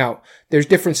criteria. Now, there's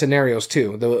different scenarios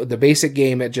too. The basic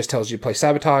game, it just tells you play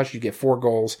sabotage, you get 4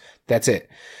 goals, that's it.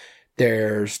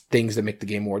 There's things that make the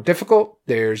game more difficult.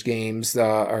 There's games,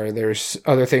 there's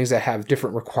other things that have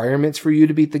different requirements for you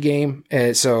to beat the game.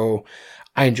 And so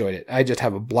I enjoyed it. I just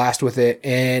have a blast with it.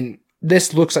 And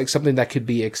this looks like something that could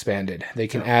be expanded. They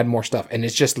can add more stuff. And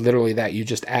it's just literally that. You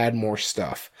just add more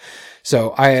stuff.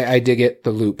 So I dig it. The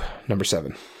Loop, number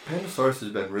 7. Pandasaurus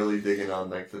has been really digging on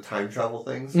like the time travel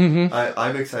things. Mm-hmm.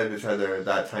 I'm excited to try their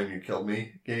That Time You Killed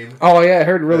Me game. Oh yeah, I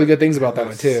heard really good things about that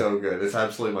one too. So good. It's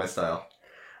absolutely my style.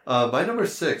 My number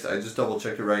 6, I just double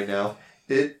checked it right now.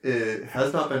 It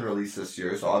has not been released this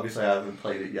year, so obviously I haven't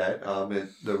played it yet.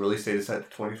 The release date is set to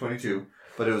 2022.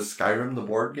 But it was Skyrim, the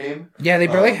board game. Yeah, they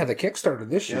barely had the Kickstarter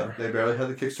this year. Yeah, they barely had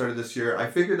the Kickstarter this year. I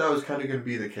figured that was kind of going to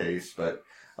be the case, but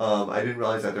I didn't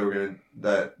realize that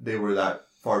they were that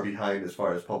far behind as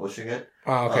far as publishing it.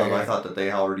 Oh, okay. I thought that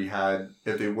they already had,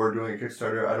 if they were doing a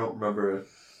Kickstarter, I don't remember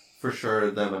for sure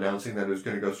them announcing that it was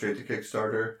going to go straight to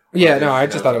Kickstarter. Yeah, no, I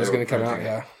just thought it was going to come out,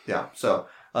 yeah. Yeah, so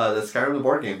the Skyrim, the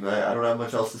board game, I don't have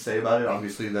much else to say about it.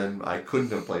 Obviously, then I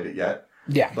couldn't have played it yet.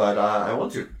 Yeah. But I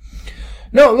want to.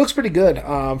 No, it looks pretty good.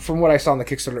 From what I saw on the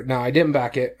Kickstarter. No, I didn't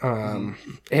back it.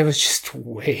 It was just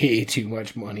way too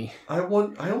much money. I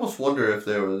almost wonder if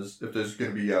there's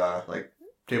going to be like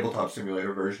tabletop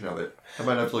simulator version of it. I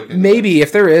might have to look into maybe that.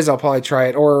 If there is, I'll probably try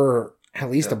it, or at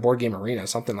least a board game arena,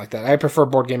 something like that. I prefer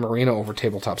board game arena over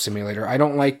tabletop simulator. I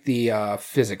don't like the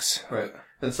physics. Right.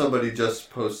 And somebody just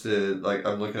posted, like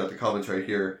I'm looking at the comments right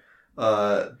here.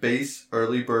 Base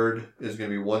early bird is going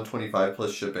to be $125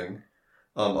 plus shipping.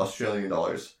 Australian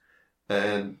dollars,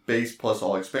 and base plus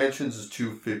all expansions is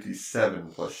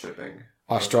 $257 plus shipping.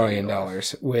 Australian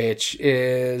dollars, which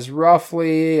is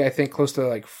roughly, I think, close to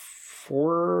like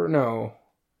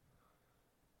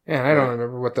Yeah, I don't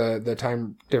remember what the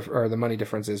time or the money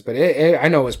difference is, but I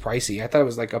know it was pricey. I thought it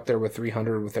was like up there with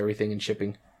 300 with everything and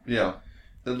shipping. Yeah.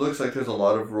 It looks like there's a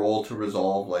lot of roll to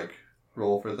resolve, like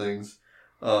roll for things.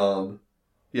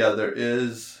 Yeah, there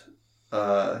is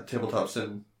tabletop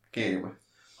sim game.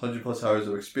 100 plus hours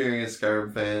of experience,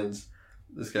 Skyrim fans.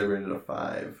 This guy rated a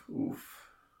 5. Oof.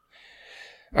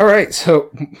 All right,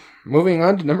 so moving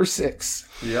on to number 6.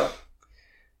 Yep.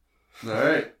 All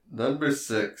right, number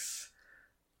 6.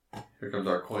 Here comes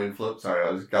our coin flip. Sorry,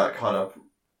 I just got caught up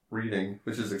reading,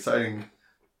 which is exciting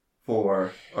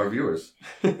for our viewers.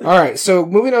 All right, so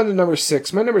moving on to number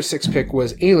 6. My number 6 pick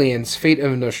was Aliens: Fate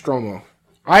of Nostromo.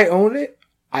 I own it.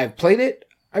 I've played it.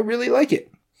 I really like it.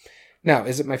 Now,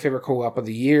 is it my favorite co-op of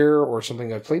the year or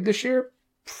something I've played this year?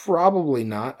 Probably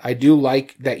not. I do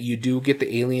like that you do get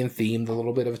the alien themed, a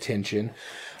little bit of attention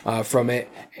from it.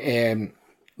 And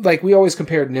like we always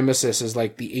compared Nemesis as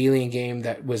like the alien game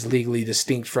that was legally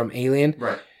distinct from Alien.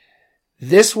 Right.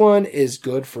 This one is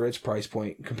good for its price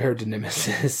point compared to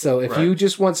Nemesis. So if you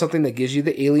just want something that gives you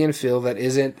the alien feel that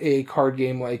isn't a card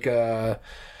game like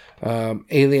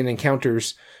Alien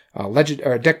Encounters, Legend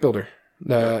or Deck Builder,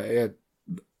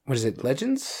 what is it?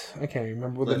 Legends? I can't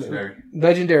remember what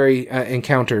Legendary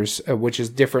Encounters, which is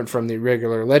different from the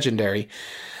regular Legendary.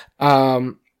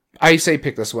 I say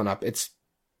pick this one up. It's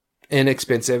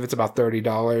inexpensive. It's about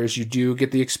 $30. You do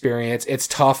get the experience. It's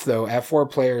tough though. At 4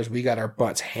 players, we got our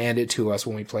butts handed to us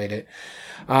when we played it.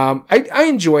 I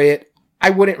enjoy it. I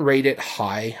wouldn't rate it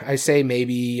high. I say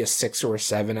maybe a 6 or a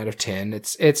 7 out of 10.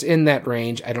 It's in that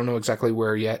range. I don't know exactly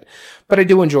where yet, but I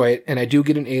do enjoy it, and I do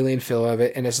get an alien feel of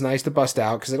it, and it's nice to bust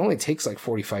out because it only takes like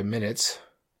 45 minutes.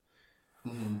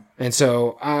 Mm-hmm. And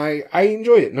so I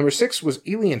enjoyed it. Number 6 was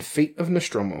Alien: Fate of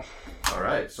Nostromo. All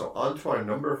right, so on to our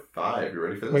number 5. You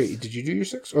ready for this? Wait, did you do your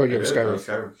 6? Oh, you have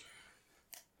Skyrim.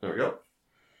 There we go.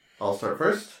 I'll start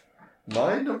first.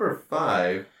 My number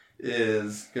 5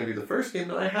 is going to be the first game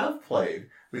that I have played.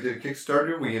 We did a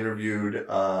Kickstarter. We interviewed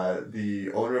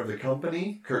the owner of the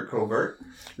company, Kurt Covert.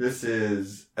 This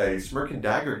is a Smirk and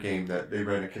Dagger game that they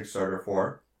ran a Kickstarter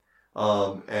for.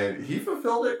 And he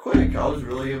fulfilled it quick. I was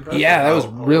really impressed. Yeah, that was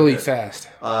really fast.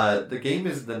 The game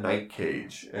is The Night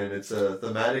Cage, and it's a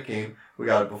thematic game. We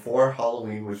got it before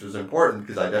Halloween, which was important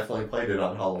because I definitely played it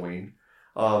on Halloween.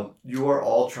 You are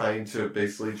all trying to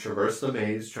basically traverse the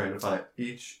maze, trying to find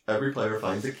every player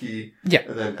finds a key,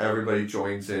 and then everybody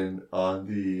joins in on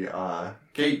the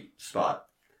gate spot.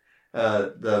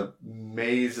 The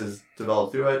maze is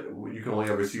developed through it. You can only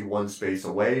ever see one space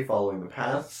away following the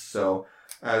paths, so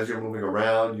as you're moving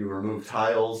around, you remove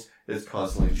tiles. It's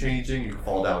constantly changing. You can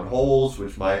fall down holes,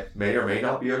 which may or may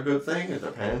not be a good thing. It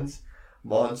depends.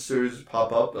 Monsters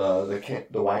pop up,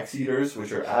 the wax eaters,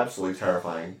 which are absolutely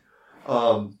terrifying.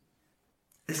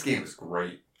 This game is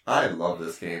great. I love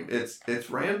this game. It's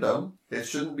random. It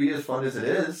shouldn't be as fun as it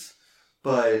is,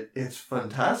 but it's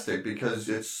fantastic because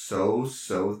it's so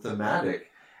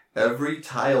thematic. Every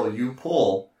tile you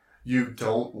pull, you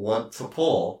don't want to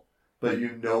pull, but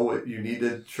you know what you need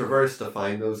to traverse to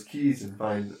find those keys and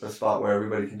find a spot where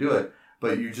everybody can do it.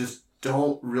 But you just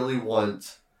don't really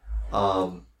want,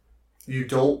 you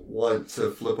don't want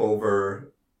to flip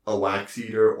over a wax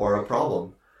eater or a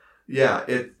problem. Yeah,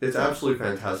 it's absolutely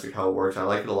fantastic how it works. I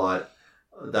like it a lot.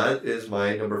 That is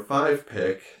my number 5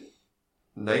 pick,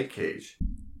 Night Cage.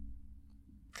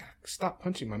 Stop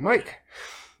punching my mic.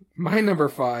 My number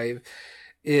 5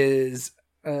 is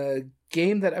a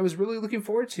game that I was really looking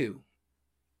forward to.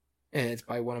 And it's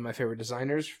by one of my favorite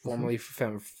designers, formerly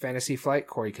from Fantasy Flight,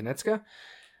 Corey Konecka.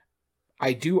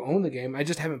 I do own the game. I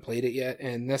just haven't played it yet,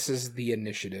 and this is The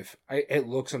Initiative. It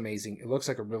looks amazing. It looks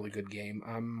like a really good game.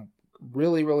 I'm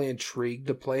really intrigued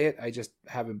to play it. I just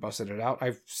haven't busted it out.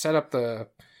 I've set up the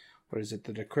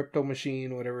decrypto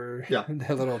machine, whatever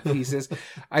the little pieces.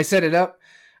 I set it up.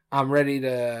 I'm ready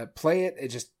to play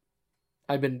it.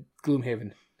 I've been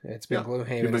Gloomhaven. It's been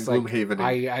Gloomhaven. You've been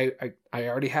Gloomhaven. I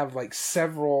already have like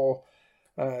several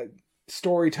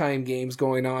story time games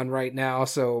going on right now.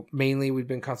 So mainly we've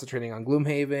been concentrating on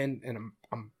Gloomhaven, and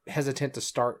I'm hesitant to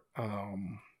start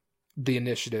The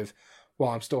Initiative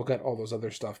while I'm still got all those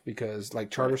other stuff, because like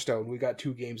Charterstone, we got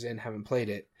 2 games in, haven't played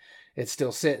it. It's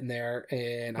still sitting there,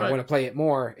 and I want to play it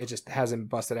more. It just hasn't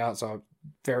busted out, so I'm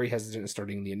very hesitant in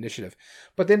starting The Initiative.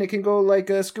 But then it can go like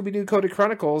Scooby-Doo Coded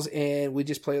Chronicles, and we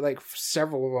just play like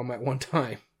several of them at one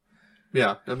time.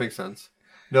 Yeah, that makes sense.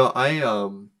 No,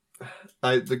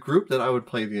 the group that I would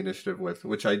play The Initiative with,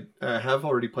 which I have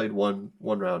already played one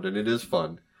round, and it is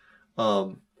fun.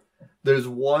 There's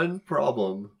one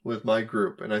problem with my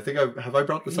group, and I think have I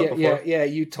brought this up before? Yeah,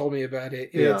 you told me about it.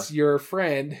 It's your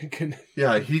friend.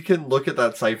 Yeah, he can look at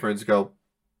that cipher and go,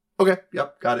 Okay,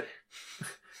 yep, got it.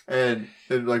 And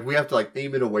like we have to like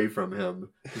aim it away from him.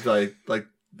 It's like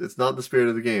it's not the spirit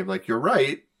of the game. Like you're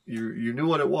right, you knew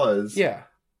what it was. Yeah,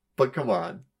 but come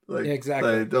on, like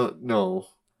exactly.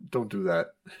 don't do that.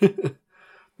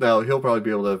 Now he'll probably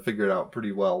be able to figure it out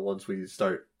pretty well once we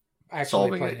start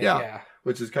solving it. Yeah,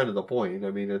 which is kind of the point.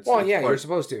 I mean, it's you're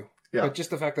supposed to. Yeah, but just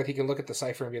the fact that he can look at the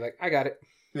cipher and be like, I got it.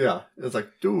 Yeah, it's like,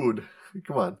 dude,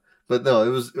 come on. But no, it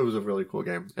was a really cool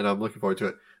game, and I'm looking forward to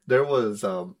it. There was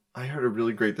I heard a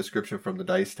really great description from the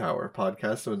Dice Tower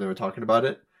podcast when they were talking about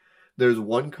it. There's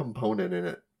one component in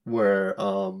it where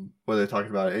they're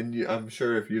talking about it, and I'm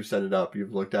sure if you've set it up,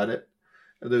 you've looked at it.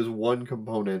 And there's one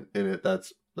component in it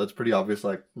that's pretty obvious.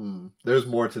 Like, there's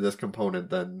more to this component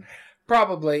than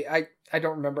probably. I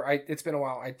don't remember. It's been a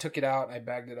while. I took it out. I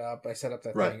bagged it up. I set up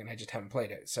that thing, and I just haven't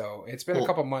played it. So it's been a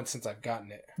couple months since I've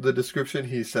gotten it. The description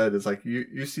he said is like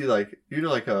you see like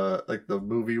like the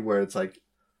movie where it's like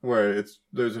where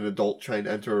there's an adult trying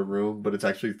to enter a room, but it's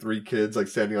actually three kids like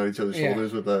standing on each other's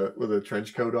shoulders with a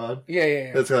trench coat on. Yeah.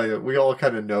 It's like we all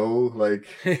kind of know like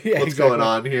what's going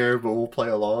on here, but we'll play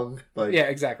along. Like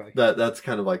exactly. That's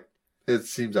kind of like it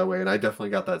seems that way, and I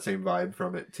definitely got that same vibe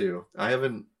from it too. I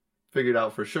haven't figured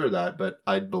out for sure that, but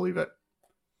I'd believe it.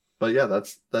 But yeah,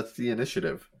 that's the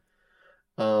initiative.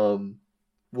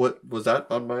 What was that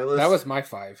on my list? That was my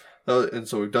 5. Oh, and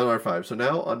so we've done our 5. So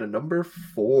now on to number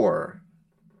 4.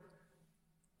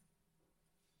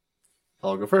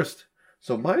 I'll go first.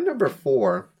 So my number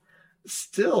 4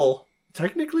 still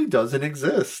technically doesn't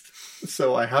exist.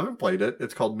 So I haven't played it.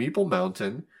 It's called Meeple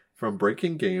Mountain from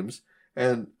Breaking Games.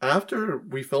 And after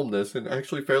we filmed this, and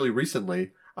actually fairly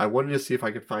recently, I wanted to see if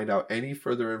I could find out any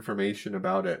further information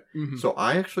about it. Mm-hmm. So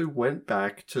I actually went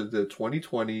back to the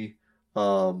 2020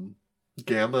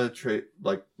 Gamma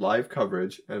live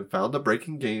coverage and found the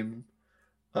Breaking Game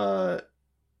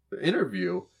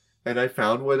interview, and I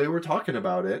found where they were talking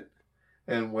about it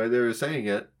and where they were saying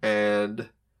it, and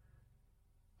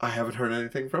I haven't heard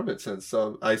anything from it since.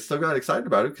 So I still got excited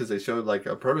about it because they showed like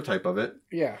a prototype of it.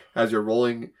 Yeah. As you're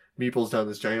rolling meeples down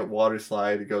this giant water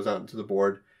slide, it goes out into the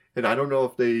board. And I don't know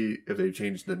if they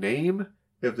changed the name,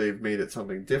 if they've made it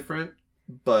something different,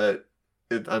 but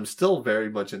I'm still very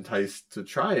much enticed to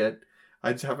try it.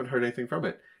 I just haven't heard anything from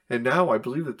it. And now I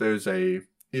believe that there's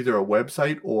either a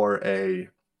website or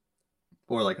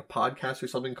like a podcast or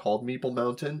something called Meeple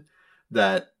Mountain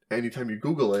that anytime you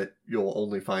Google it, you'll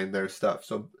only find their stuff.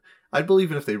 So I'd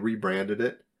believe it if they rebranded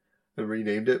it and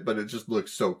renamed it, but it just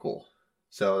looks so cool.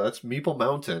 So that's Meeple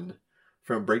Mountain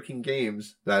from Breaking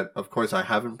Games that, of course, I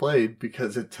haven't played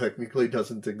because it technically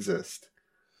doesn't exist.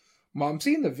 Well, I'm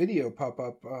seeing the video pop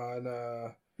up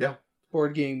on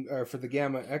Board Game for the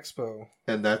Gamma Expo.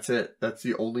 And that's it. That's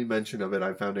the only mention of it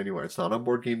I found anywhere. It's not on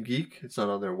Board Game Geek. It's not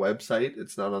on their website.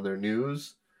 It's not on their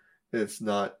news. It's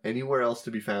not anywhere else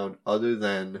to be found other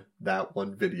than that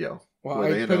one video. Well,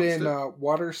 I put in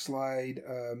Water Slide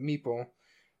Meeple.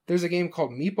 There's a game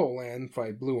called Meeple Land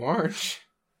by Blue Orange.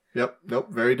 Yep. Nope.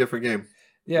 Very different game.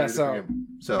 Yeah. So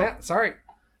sorry.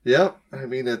 Yep. I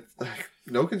mean, it's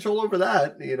no control over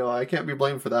that. I can't be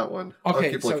blamed for that one. Okay.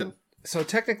 I'll keep looking. So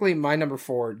technically, my number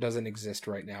 4 doesn't exist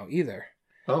right now either.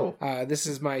 Oh. This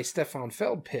is my Stefan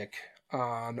Feld pick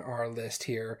on our list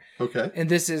here. Okay. And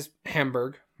this is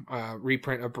Hamburg,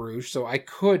 reprint of Bruges. So I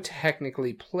could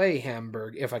technically play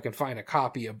Hamburg if I can find a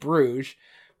copy of Bruges.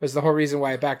 That's the whole reason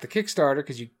why I backed the Kickstarter,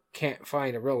 because you can't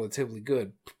find a relatively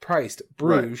good priced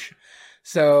Bruges. Right.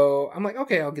 So I'm like,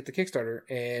 okay, I'll get the Kickstarter.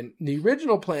 And the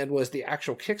original plan was the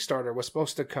actual Kickstarter was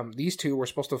supposed to come, these two were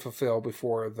supposed to fulfill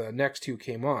before the next two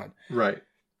came on. Right.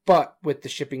 But with the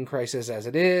shipping crisis as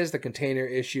it is, the container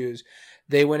issues,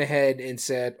 they went ahead and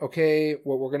said, okay,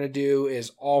 what we're going to do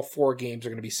is all 4 games are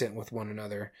going to be sent with one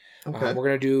another. Okay. We're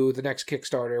going to do the next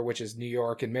Kickstarter, which is New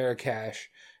York and Marrakesh.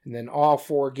 And then all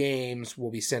 4 games will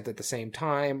be sent at the same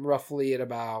time, roughly at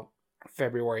about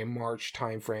February, March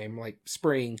timeframe, like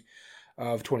spring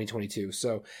of 2022.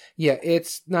 So yeah,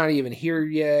 it's not even here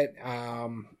yet.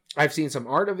 I've seen some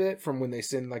art of it from when they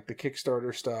send like the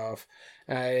Kickstarter stuff.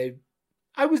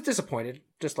 I was disappointed,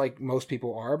 just like most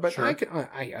people are, but sure.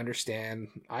 I understand.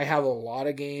 I have a lot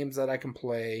of games that I can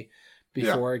play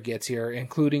before it gets here,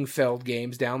 including Feld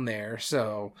games down there.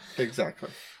 So exactly.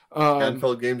 And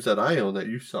Feld games that I own that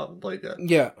you saw and played yet.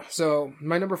 Yeah. So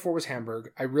my number 4 was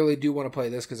Hamburg. I really do want to play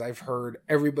this because I've heard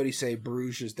everybody say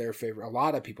Bruges is their favorite. A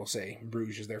lot of people say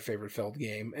Bruges is their favorite Feld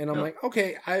game. And I'm like,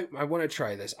 okay, I want to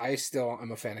try this.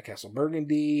 I'm a fan of Castle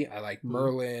Burgundy. I like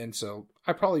Merlin. So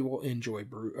I probably will enjoy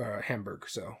Hamburg.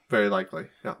 So very likely.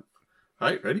 Yeah. All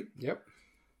right. Ready? Yep.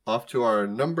 Off to our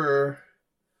number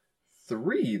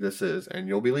 3 this is, and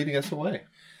you'll be leading us away.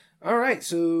 All right,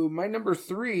 so my number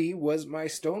 3 was my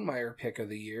Stonemeyer pick of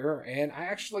the year, and I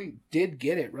actually did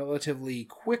get it relatively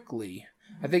quickly.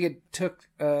 I think it took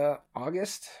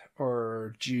August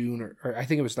or June, or I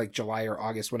think it was like July or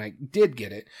August when I did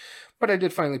get it, but I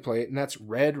did finally play it, and that's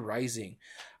Red Rising.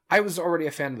 I was already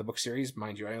a fan of the book series,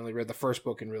 mind you. I only read the first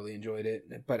book and really enjoyed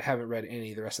it, but haven't read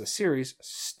any of the rest of the series.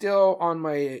 Still on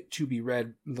my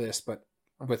to-be-read list, but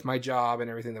with my job and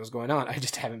everything that was going on, I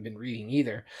just haven't been reading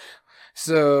either.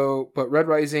 So, but Red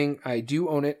Rising, I do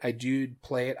own it. I do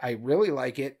play it. I really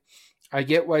like it. I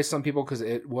get why some people, because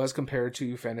it was compared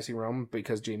to Fantasy Realm,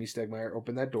 because Jamie Stegmaier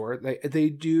opened that door. They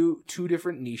do 2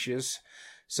 different niches.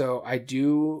 So I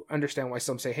do understand why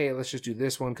some say, hey, let's just do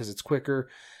this one because it's quicker.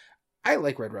 I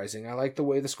like Red Rising. I like the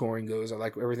way the scoring goes. I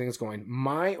like everything that's going.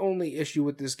 My only issue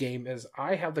with this game is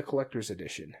I have the collector's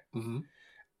edition. Mm-hmm.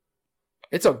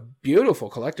 It's a beautiful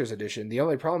collector's edition. The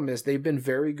only problem is they've been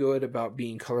very good about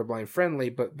being colorblind friendly,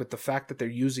 but with the fact that they're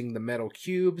using the metal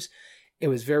cubes, it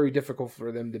was very difficult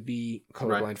for them to be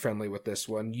colorblind friendly with this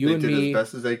one. They did as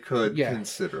best as they could,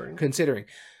 considering.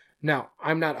 Now,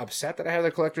 I'm not upset that I have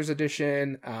the collector's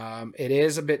edition. It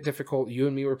is a bit difficult. You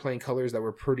and me were playing colors that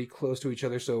were pretty close to each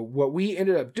other. So what we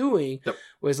ended up doing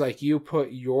was like you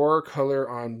put your color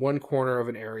on one corner of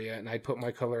an area and I put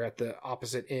my color at the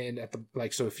opposite end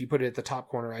so if you put it at the top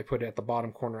corner, I put it at the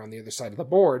bottom corner on the other side of the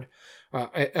board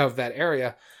of that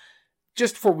area,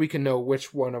 just for we can know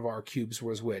which one of our cubes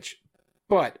was which.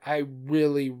 But I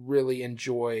really, really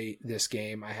enjoy this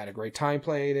game. I had a great time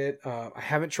playing it. I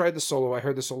haven't tried the solo. I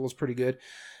heard the solo is pretty good.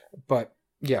 But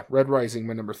yeah, Red Rising,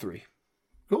 my number 3.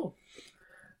 Cool.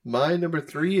 My number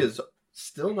 3 is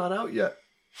still not out yet.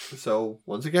 So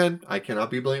once again, I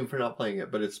cannot be blamed for not playing it,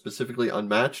 but it's specifically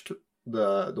Unmatched,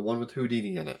 the one with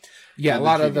Houdini in it. Yeah, a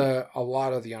lot of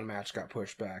the Unmatched got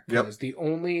pushed back. Because the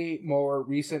only more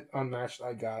recent Unmatched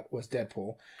I got was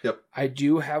Deadpool. Yep. I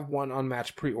do have one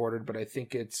Unmatched pre-ordered, but I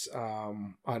think it's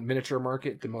on Miniature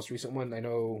Market, the most recent one. I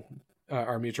know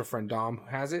our mutual friend Dom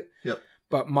has it. Yep.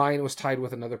 But mine was tied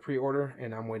with another pre-order,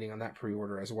 and I'm waiting on that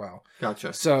pre-order as well.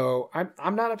 Gotcha. So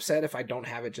I'm not upset if I don't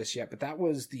have it just yet, but that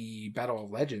was the Battle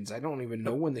of Legends. I don't even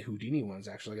know when the Houdini one's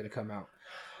actually going to come out.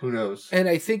 Who knows? And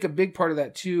I think a big part of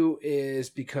that, too, is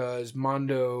because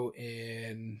Mondo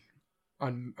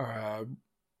on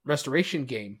Restoration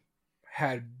Game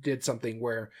did something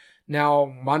where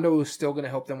now Mondo is still going to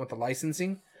help them with the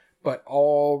licensing, but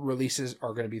all releases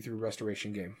are going to be through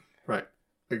Restoration Game. Right.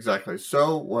 Exactly.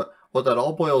 So what that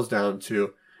all boils down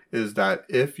to is that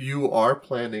if you are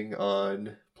planning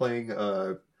on playing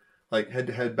a like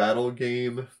head-to-head battle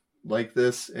game like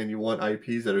this and you want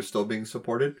IPs that are still being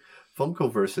supported,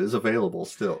 Funkoverse is available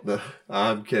still. No,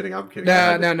 I'm kidding.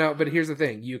 No. But here's the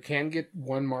thing: you can get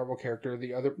one Marvel character.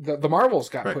 The other, the Marvels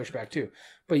got pushed back too,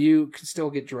 but you can still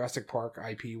get Jurassic Park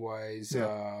IP wise.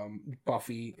 Yeah.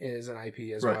 Buffy is an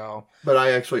IP as well. But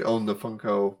I actually own the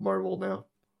Funko Marvel now.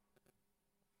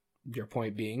 Your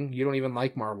point being, you don't even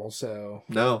like Marvel, so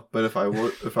no. But if I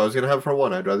was gonna have for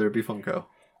one, I'd rather it be Funko.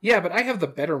 Yeah, but I have the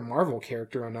better Marvel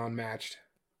character on Unmatched,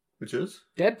 which is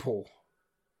Deadpool.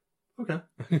 Okay.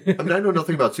 I mean, I know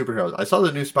nothing about superheroes. I saw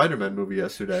the new Spider-Man movie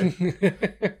yesterday.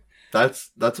 That's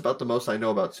about the most I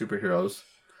know about superheroes.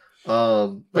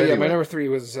 But anyway. Yeah, my number 3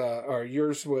 was, or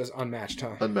yours was Unmatched,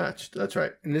 huh? Unmatched, that's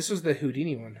right. And this was the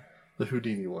Houdini one. The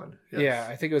Houdini one. Yes. Yeah,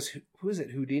 I think it was, who is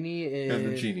it? Houdini and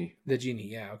the Genie. The Genie,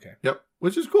 yeah, okay. Yep,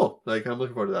 which is cool. Like, I'm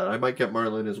looking forward to that. I might get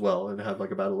Merlin as well and have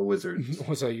like a battle of wizards.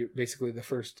 So you're basically the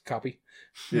first copy?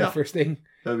 Yeah. The first thing?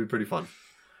 That'd be pretty fun.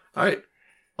 All right,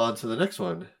 on to the next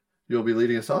one. You'll be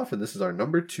leading us off, and this is our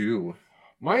number 2.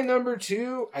 My number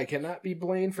 2, I cannot be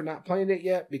blamed for not playing it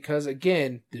yet because,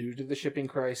 again, due to the shipping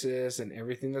crisis and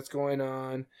everything that's going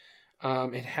on,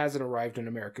 it hasn't arrived in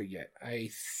America yet. I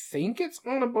think it's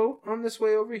on a boat on this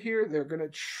way over here. They're gonna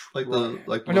I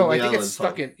think it's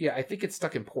stuck in. Yeah, I think it's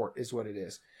stuck in port. Is what it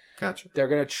is. Gotcha. They're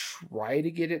gonna try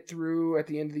to get it through at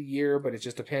the end of the year, but it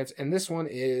just depends. And this one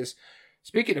is,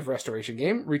 speaking of Restoration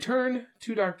Game, Return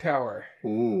to Dark Tower.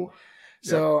 Ooh.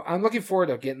 So I'm looking forward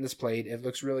to getting this played. It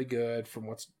looks really good from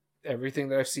everything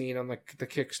that I've seen on the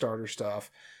Kickstarter stuff.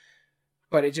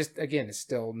 But it just, again, it's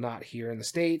still not here in the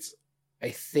States. I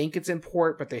think it's in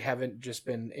port, but they haven't just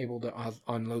been able to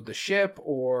unload the ship,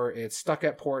 or it's stuck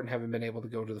at port and haven't been able to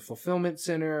go to the fulfillment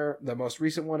center. The most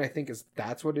recent one, I think,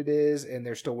 that's what it is, and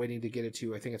they're still waiting to get it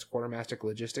to, I think it's Quartermaster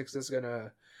Logistics that's going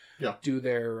to do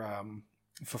their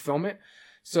fulfillment.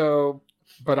 So...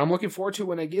 But I'm looking forward to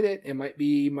when I get it. It might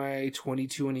be my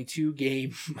 2022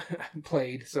 game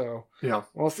played. So yeah,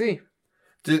 we'll see.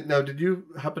 Did you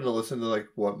happen to listen to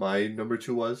what my number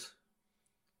 2 was?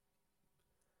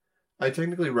 I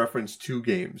technically referenced 2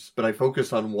 games, but I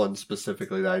focused on one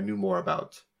specifically that I knew more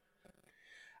about.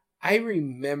 I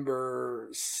remember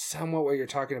somewhat what you're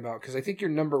talking about, because I think your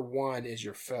number 1 is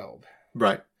your Feld.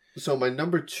 Right. So my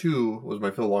number 2 was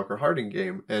my Phil Walker Harding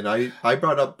game, and I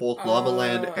brought up both Llama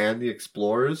Land and the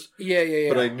Explorers. Yeah.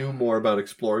 But I knew more about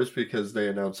Explorers because they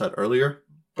announced that earlier.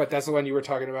 But that's the one you were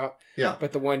talking about? Yeah.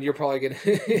 But the one you're probably going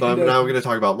to... But I'm now going to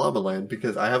talk about Llama Land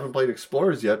because I haven't played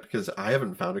Explorers yet because I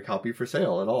haven't found a copy for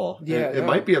sale at all. Yeah, it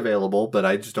might be available, but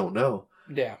I just don't know.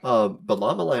 Yeah. But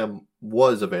Llama Land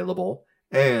was available,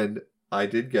 and I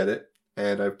did get it.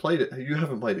 And I've played it. You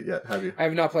haven't played it yet, have you? I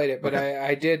have not played it, but okay.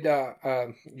 I did.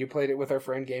 You played it with our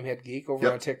friend Gamehead Geek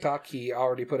over on TikTok. He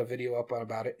already put a video up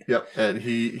about it. Yep, and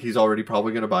he's already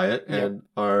probably going to buy it. Yep. And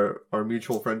our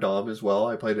mutual friend Dom as well.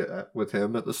 I played it with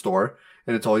him at the store,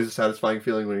 and it's always a satisfying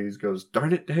feeling when he goes,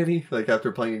 "Darn it, Danny!" Like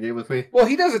after playing a game with me. Well,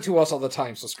 he does it to us all the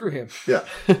time, so screw him. Yeah,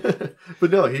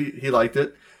 but no, he liked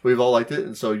it. We've all liked it,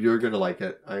 and so you're going to like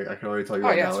it. I can already tell you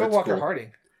right now. It's Phil Walker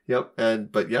Harding. Yep,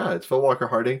 but yeah, it's Phil Walker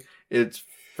Harding. It's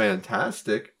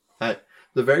fantastic.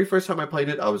 The very first time I played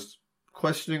it, I was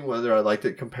questioning whether I liked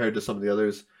it compared to some of the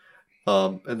others.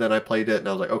 And then I played it and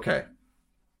I was like, okay,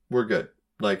 we're good.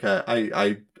 Like,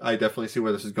 I definitely see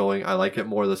where this is going. I like it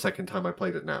more the second time I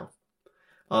played it now.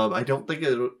 I don't think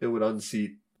it would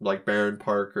unseat like Barren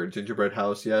Park or Gingerbread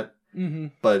House yet,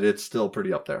 but it's still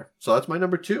pretty up there. So that's my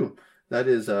number 2. That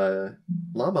is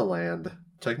Llama Land.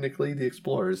 Technically, the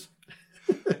Explorers.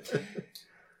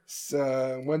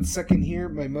 So 1 second here.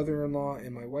 My mother-in-law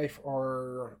and my wife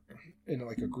are in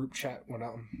like a group chat when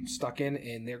I'm stuck in,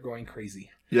 and they're going crazy.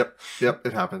 Yep,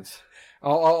 it happens.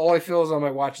 All I feel is on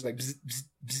my watch is like, bzz, bzz,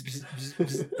 bzz, bzz, bzz,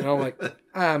 bzz, and I'm like,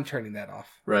 I'm turning that off.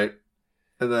 Right.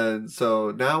 And then,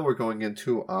 so now we're going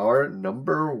into our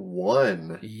number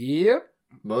 1. Yep.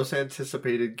 Most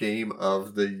anticipated game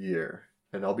of the year.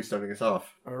 And I'll be starting us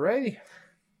off. Alrighty.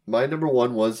 My number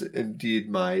 1 was indeed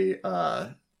my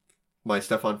my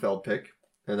Stefan Feld pick.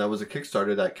 And that was a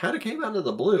Kickstarter that kind of came out of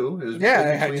the blue. It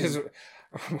was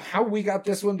how we got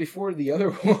this one before the other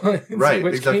ones. Right,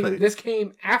 exactly. This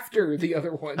came after the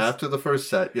other ones. After the first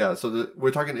set, yeah. So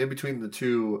we're talking in between the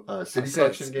 2 City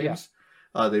Collection games.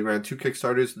 Yeah. They ran 2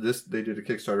 Kickstarters. They did a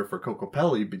Kickstarter for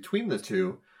Cocopelli between the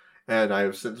 2. And I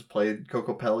have since played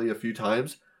Cocopelli a few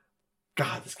times.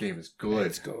 God, this game is good.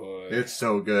 It's good. It's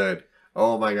so good.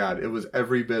 Oh my God. It was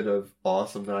every bit of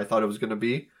awesome that I thought it was going to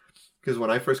be. Because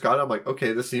when I first got it, I'm like,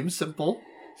 okay, this seems simple.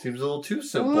 Seems a little too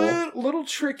simple. Little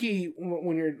tricky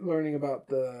when you're learning about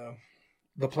the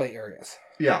play areas.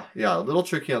 Yeah, a little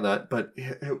tricky on that. But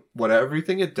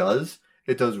everything it does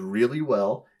really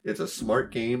well. It's a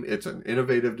smart game. It's an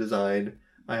innovative design.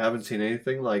 I haven't seen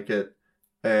anything like it.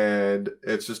 And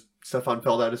it's just Stefan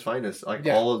Feld at his finest. Like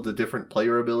all of the different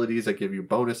player abilities that give you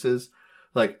bonuses.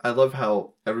 Like, I love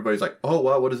how everybody's like, oh,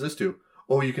 wow, what does this do?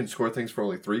 Oh, you can score things for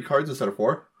only 3 cards instead of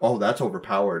 4? Oh, that's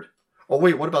overpowered. Oh,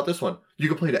 wait, what about this one? You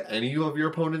can play to any of your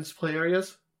opponent's play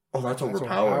areas? Oh, that's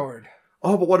overpowered.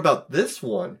 Oh, but what about this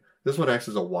one? This one acts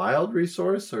as a wild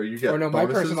resource, or you get my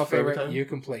personal favorite, you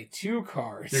can play 2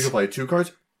 cards. You can play 2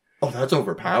 cards? Oh, that's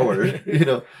overpowered.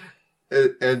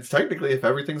 And technically, if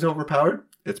everything's overpowered,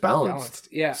 it's balanced.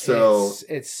 Yeah, so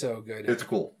it's so good. It's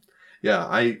cool. Yeah,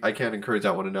 I can't encourage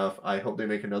that one enough. I hope they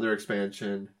make another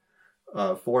expansion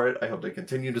for it. I hope they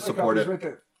continue to support it. Right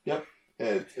there. Yep.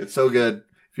 It's so good.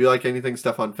 If you like anything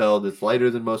Stefan Feld, it's lighter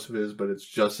than most of his, but it's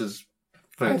just as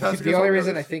fantastic. The only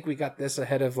reason I think we got this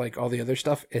ahead of like all the other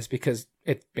stuff is because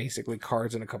it's basically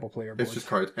cards and a couple player boards. It's just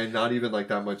cards, and not even like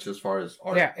that much as far as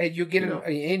art. Yeah, and you get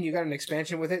you got an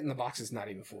expansion with it, and the box is not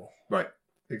even full. Right.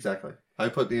 Exactly. I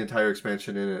put the entire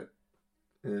expansion in it,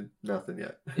 and nothing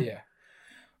yet. Yeah.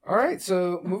 All right,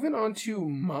 so moving on to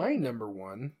my number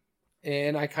 1,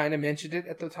 and I kind of mentioned it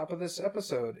at the top of this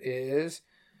episode, is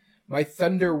my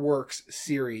Thunderworks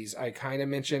series. I kind of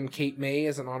mentioned Cape May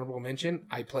as an honorable mention.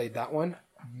 I played that one.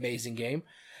 Amazing game.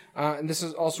 And this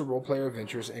is also Role Player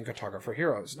Adventures and Cartographer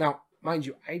Heroes. Now, mind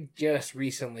you, I just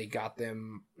recently got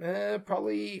them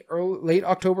probably late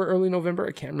October, early November.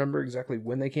 I can't remember exactly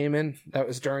when they came in. That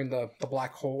was during the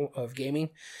black hole of gaming.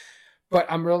 But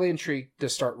I'm really intrigued to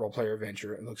start Role Player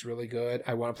Adventure. It looks really good.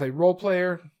 I want to play Role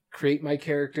Player, create my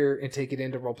character, and take it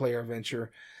into Role Player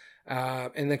Adventure.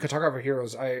 And then Cartographer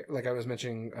Heroes, I was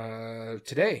mentioning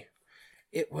today,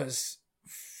 it was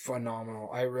phenomenal.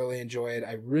 I really enjoy it.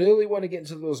 I really want to get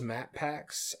into those map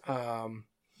packs.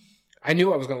 I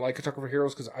knew I was going to like Cartographer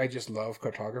Heroes because I just love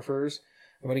cartographers.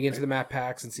 I want to get into the map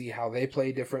packs and see how they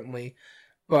play differently.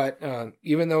 But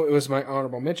even though it was my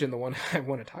honorable mention, the one I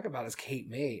want to talk about is Cape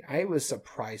May. I was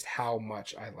surprised how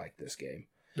much I like this game.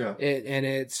 Yeah. And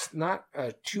it's not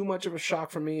too much of a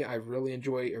shock for me. I really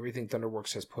enjoy everything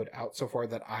Thunderworks has put out so far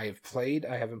that I've played.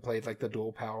 I haven't played like the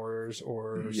dual powers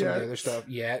or some of the other stuff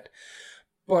yet,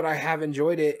 but I have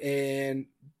enjoyed it. And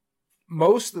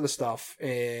most of the stuff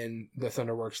in the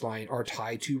Thunderworks line are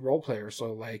tied to role players.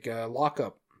 So like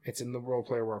Lockup, it's in the role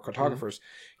player world. Cartographers.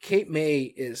 Cape May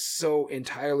is so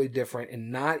entirely different and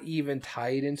not even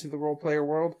tied into the role player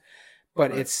world,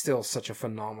 but it's still such a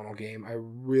phenomenal game. I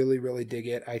really, really dig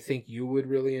it. I think you would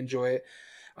really enjoy it.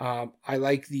 I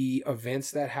like the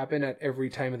events that happen at every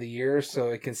time of the year, so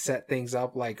it can set things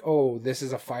up like, oh, this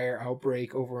is a fire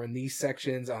outbreak over in these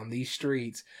sections on these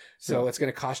streets, so it's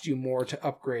going to cost you more to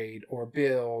upgrade or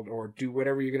build or do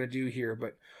whatever you're going to do here,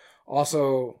 but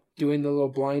also doing the little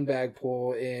blind bag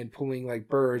pull and pulling like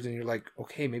birds, and you're like,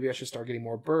 okay, maybe I should start getting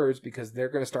more birds because they're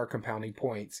going to start compounding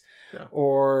points. Yeah.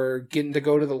 Or getting to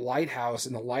go to the lighthouse,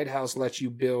 and the lighthouse lets you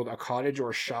build a cottage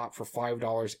or a shop for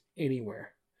 $5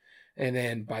 anywhere. And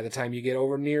then by the time you get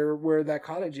over near where that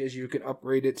cottage is, you can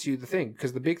upgrade it to the thing.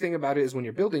 Because the big thing about it is when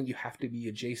you're building, you have to be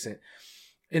adjacent.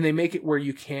 And they make it where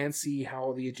you can see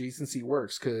how the adjacency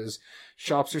works. Because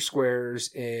shops are squares,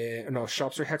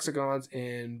 shops are hexagons,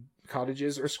 and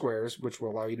cottages are squares, which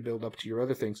will allow you to build up to your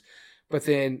other things. But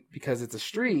then, because it's a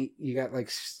street, you got like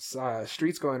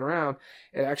streets going around.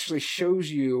 It actually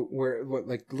shows you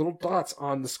like little dots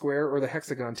on the square or the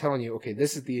hexagon telling you, okay,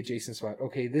 this is the adjacent spot.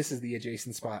 Okay, this is the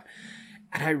adjacent spot.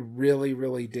 And I really,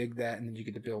 really dig that. And then you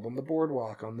get to build on the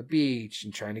boardwalk, on the beach,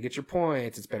 and trying to get your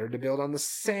points. It's better to build on the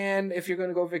sand if you're going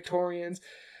to go Victorians.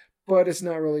 But it's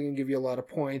not really going to give you a lot of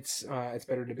points. It's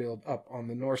better to build up on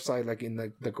the north side, like in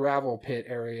the gravel pit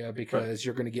area, because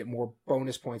you're going to get more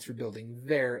bonus points for building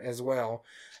there as well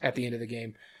at the end of the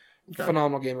game. Okay.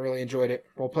 Phenomenal game. I really enjoyed it.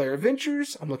 Role Player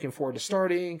Adventures, I'm looking forward to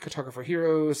starting. Cartographer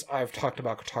Heroes, I've talked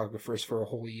about cartographers for a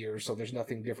whole year, so there's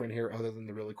nothing different here other than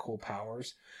the really cool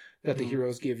powers that the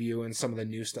heroes give you and some of the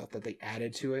new stuff that they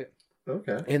added to it.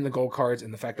 Okay. And the gold cards,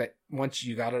 and the fact that once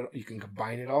you got it, you can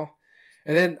combine it all.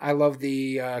 And then I love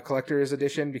the collector's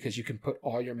edition because you can put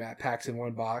all your map packs in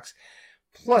one box.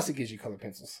 Plus, it gives you color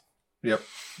pencils. Yep.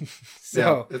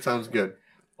 So yeah, it sounds good.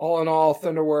 All in all,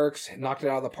 Thunderworks knocked it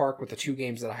out of the park with the 2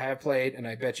 games that I have played, and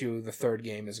I bet you the 3rd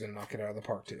game is going to knock it out of the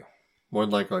park too. More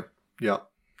than likely. Yeah.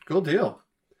 Cool deal.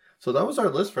 So that was our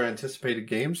list for anticipated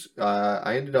games.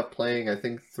 I ended up playing, I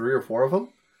think, 3 or 4 of them.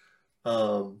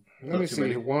 Let me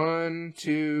see. 1,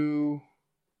 2,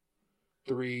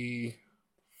 3,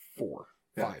 4.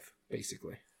 5,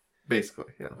 basically.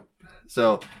 Basically, yeah.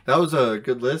 So that was a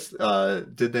good list.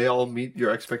 Did they all meet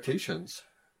your expectations?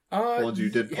 The ones you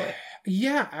did play.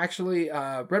 Yeah, actually,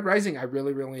 Red Rising I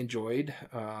really, really enjoyed.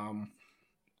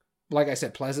 Like I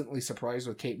said, pleasantly surprised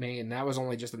with Cape May, and that was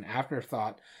only just an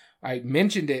afterthought. I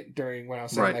mentioned it during when I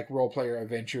was saying like role player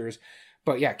adventures,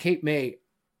 but yeah, Cape May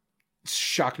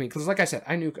shocked me because, like I said,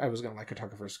 I knew I was going to like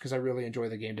Cartographers because I really enjoy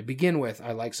the game to begin with.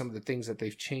 I like some of the things that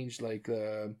they've changed, like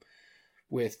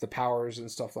with the powers and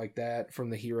stuff like that from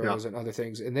the heroes and other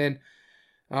things. And then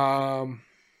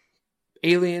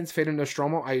Aliens, Fate of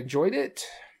Nostromo, I enjoyed it.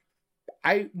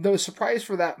 The surprise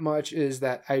for that much is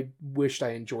that I wished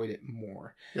I enjoyed it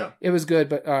more. Yeah. It was good,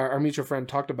 but our mutual friend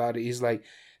talked about it. He's like,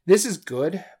 this is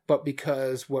good, but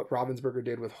because what Ravensburger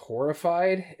did with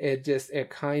Horrified, it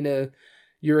kind of,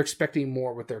 you're expecting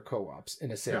more with their co-ops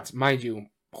in a sense. Yeah. Mind you,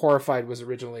 Horrified was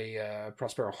originally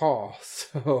Prospero Hall,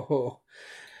 so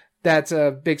that's a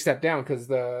big step down because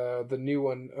the new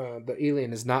one, the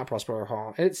Alien, is not Prospero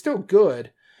Hall, and it's still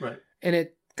good. Right. And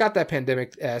it got that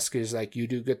pandemic-esque, is like you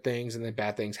do good things and then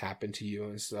bad things happen to you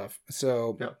and stuff.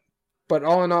 So, but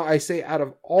all in all, I say out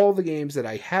of all the games that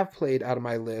I have played out of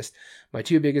my list, my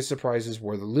 2 biggest surprises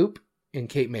were The Loop and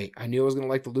Cape May. I knew I was going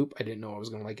to like The Loop. I didn't know I was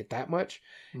going to like it that much.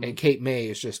 Mm-hmm. And Cape May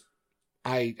is just,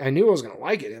 I knew I was going to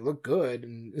like it. It looked good.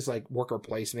 And it's like worker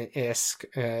placement-esque.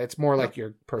 It's more like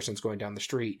your person's going down the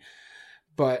street.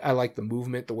 But I like the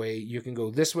movement, the way you can go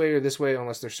this way or this way,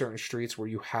 unless there's certain streets where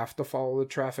you have to follow the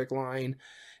traffic line.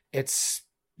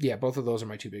 Both of those are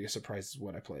my 2 biggest surprises of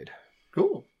what I played.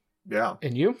 Cool. Yeah.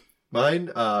 And you? Mine,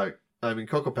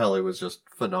 Cocopelli was just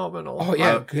phenomenal. Oh,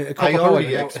 yeah. I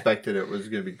already expected it was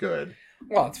going to be good.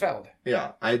 Well, it's failed.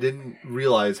 Yeah. I didn't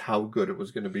realize how good it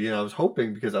was going to be, and I was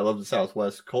hoping, because I love the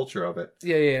Southwest culture of it.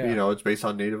 Yeah. You know, it's based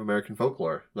on Native American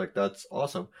folklore. Like, that's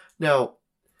awesome. Now,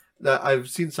 I've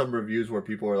seen some reviews where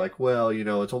people are like, well, you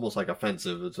know, it's almost like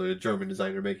offensive. It's a German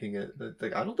designer making it.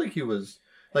 Like, I don't think he was...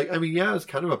 Like, I mean, yeah, it's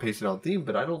kind of a pasted on theme,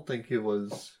 but I don't think it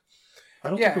was... I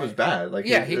don't think it was bad. Like,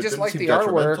 he just liked the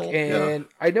artwork, and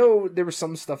I know there was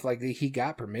some stuff like he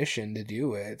got permission to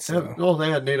do it. So. Yeah, well,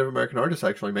 they had Native American artists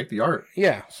actually make the art.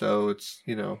 Yeah. So it's,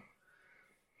 you know...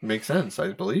 makes sense,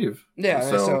 I believe. Yeah,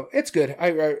 so it's good.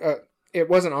 It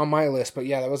wasn't on my list, but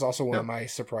yeah, that was also one of my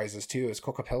surprises too, is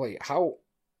Kokopelli. How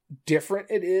different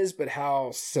it is, but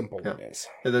how simple it is.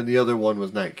 And then the other one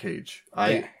was Night Cage.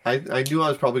 I knew I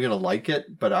was probably going to like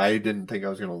it, but I didn't think I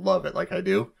was going to love it like I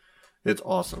do. It's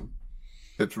awesome.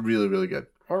 It's really, really good.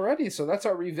 Alrighty, so that's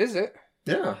our revisit.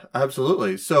 Yeah,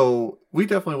 absolutely. So we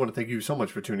definitely want to thank you so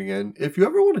much for tuning in. If you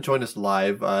ever want to join us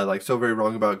live, like So Very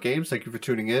Wrong About Games, thank you for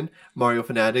tuning in. Mario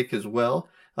Fanatic as well.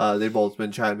 They've both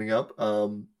been chatting up.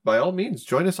 By all means,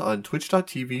 join us on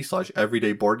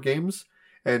twitch.tv/everydayboardgames.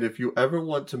 And if you ever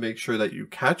want to make sure that you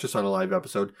catch us on a live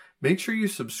episode, make sure you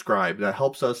subscribe. That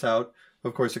helps us out.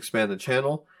 Of course, expand the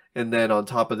channel. And then on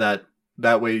top of that,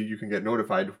 that way you can get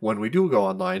notified when we do go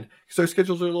online. Because our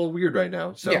schedules are a little weird right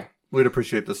now. So we'd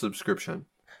appreciate the subscription.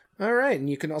 All right, and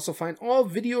you can also find all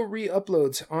video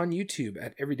re-uploads on YouTube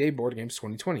at Everyday Board Games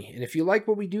 2020. And if you like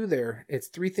what we do there, it's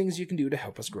 3 things you can do to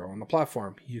help us grow on the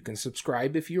platform. You can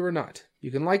subscribe if you are not. You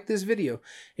can like this video,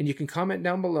 and you can comment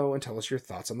down below and tell us your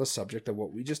thoughts on the subject of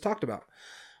what we just talked about.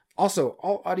 Also,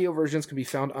 all audio versions can be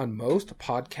found on most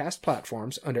podcast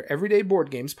platforms under Everyday Board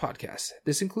Games Podcast.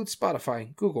 This includes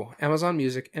Spotify, Google, Amazon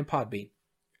Music, and Podbean.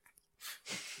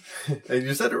 And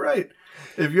you said it right.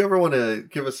 If you ever want to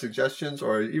give us suggestions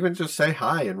or even just say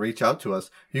hi and reach out to us,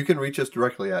 you can reach us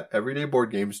directly at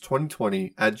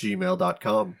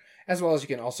everydayboardgames2020@gmail.com. As well as you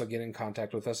can also get in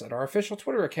contact with us at our official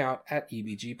Twitter account at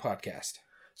EBG Podcast.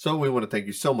 So we want to thank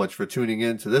you so much for tuning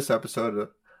in to this episode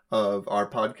of our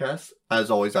podcast. As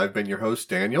always, I've been your host,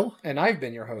 Daniel. And I've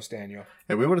been your host, Daniel.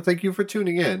 And we want to thank you for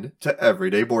tuning in to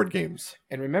Everyday Board Games.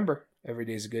 And remember, every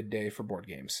day is a good day for board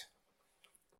games.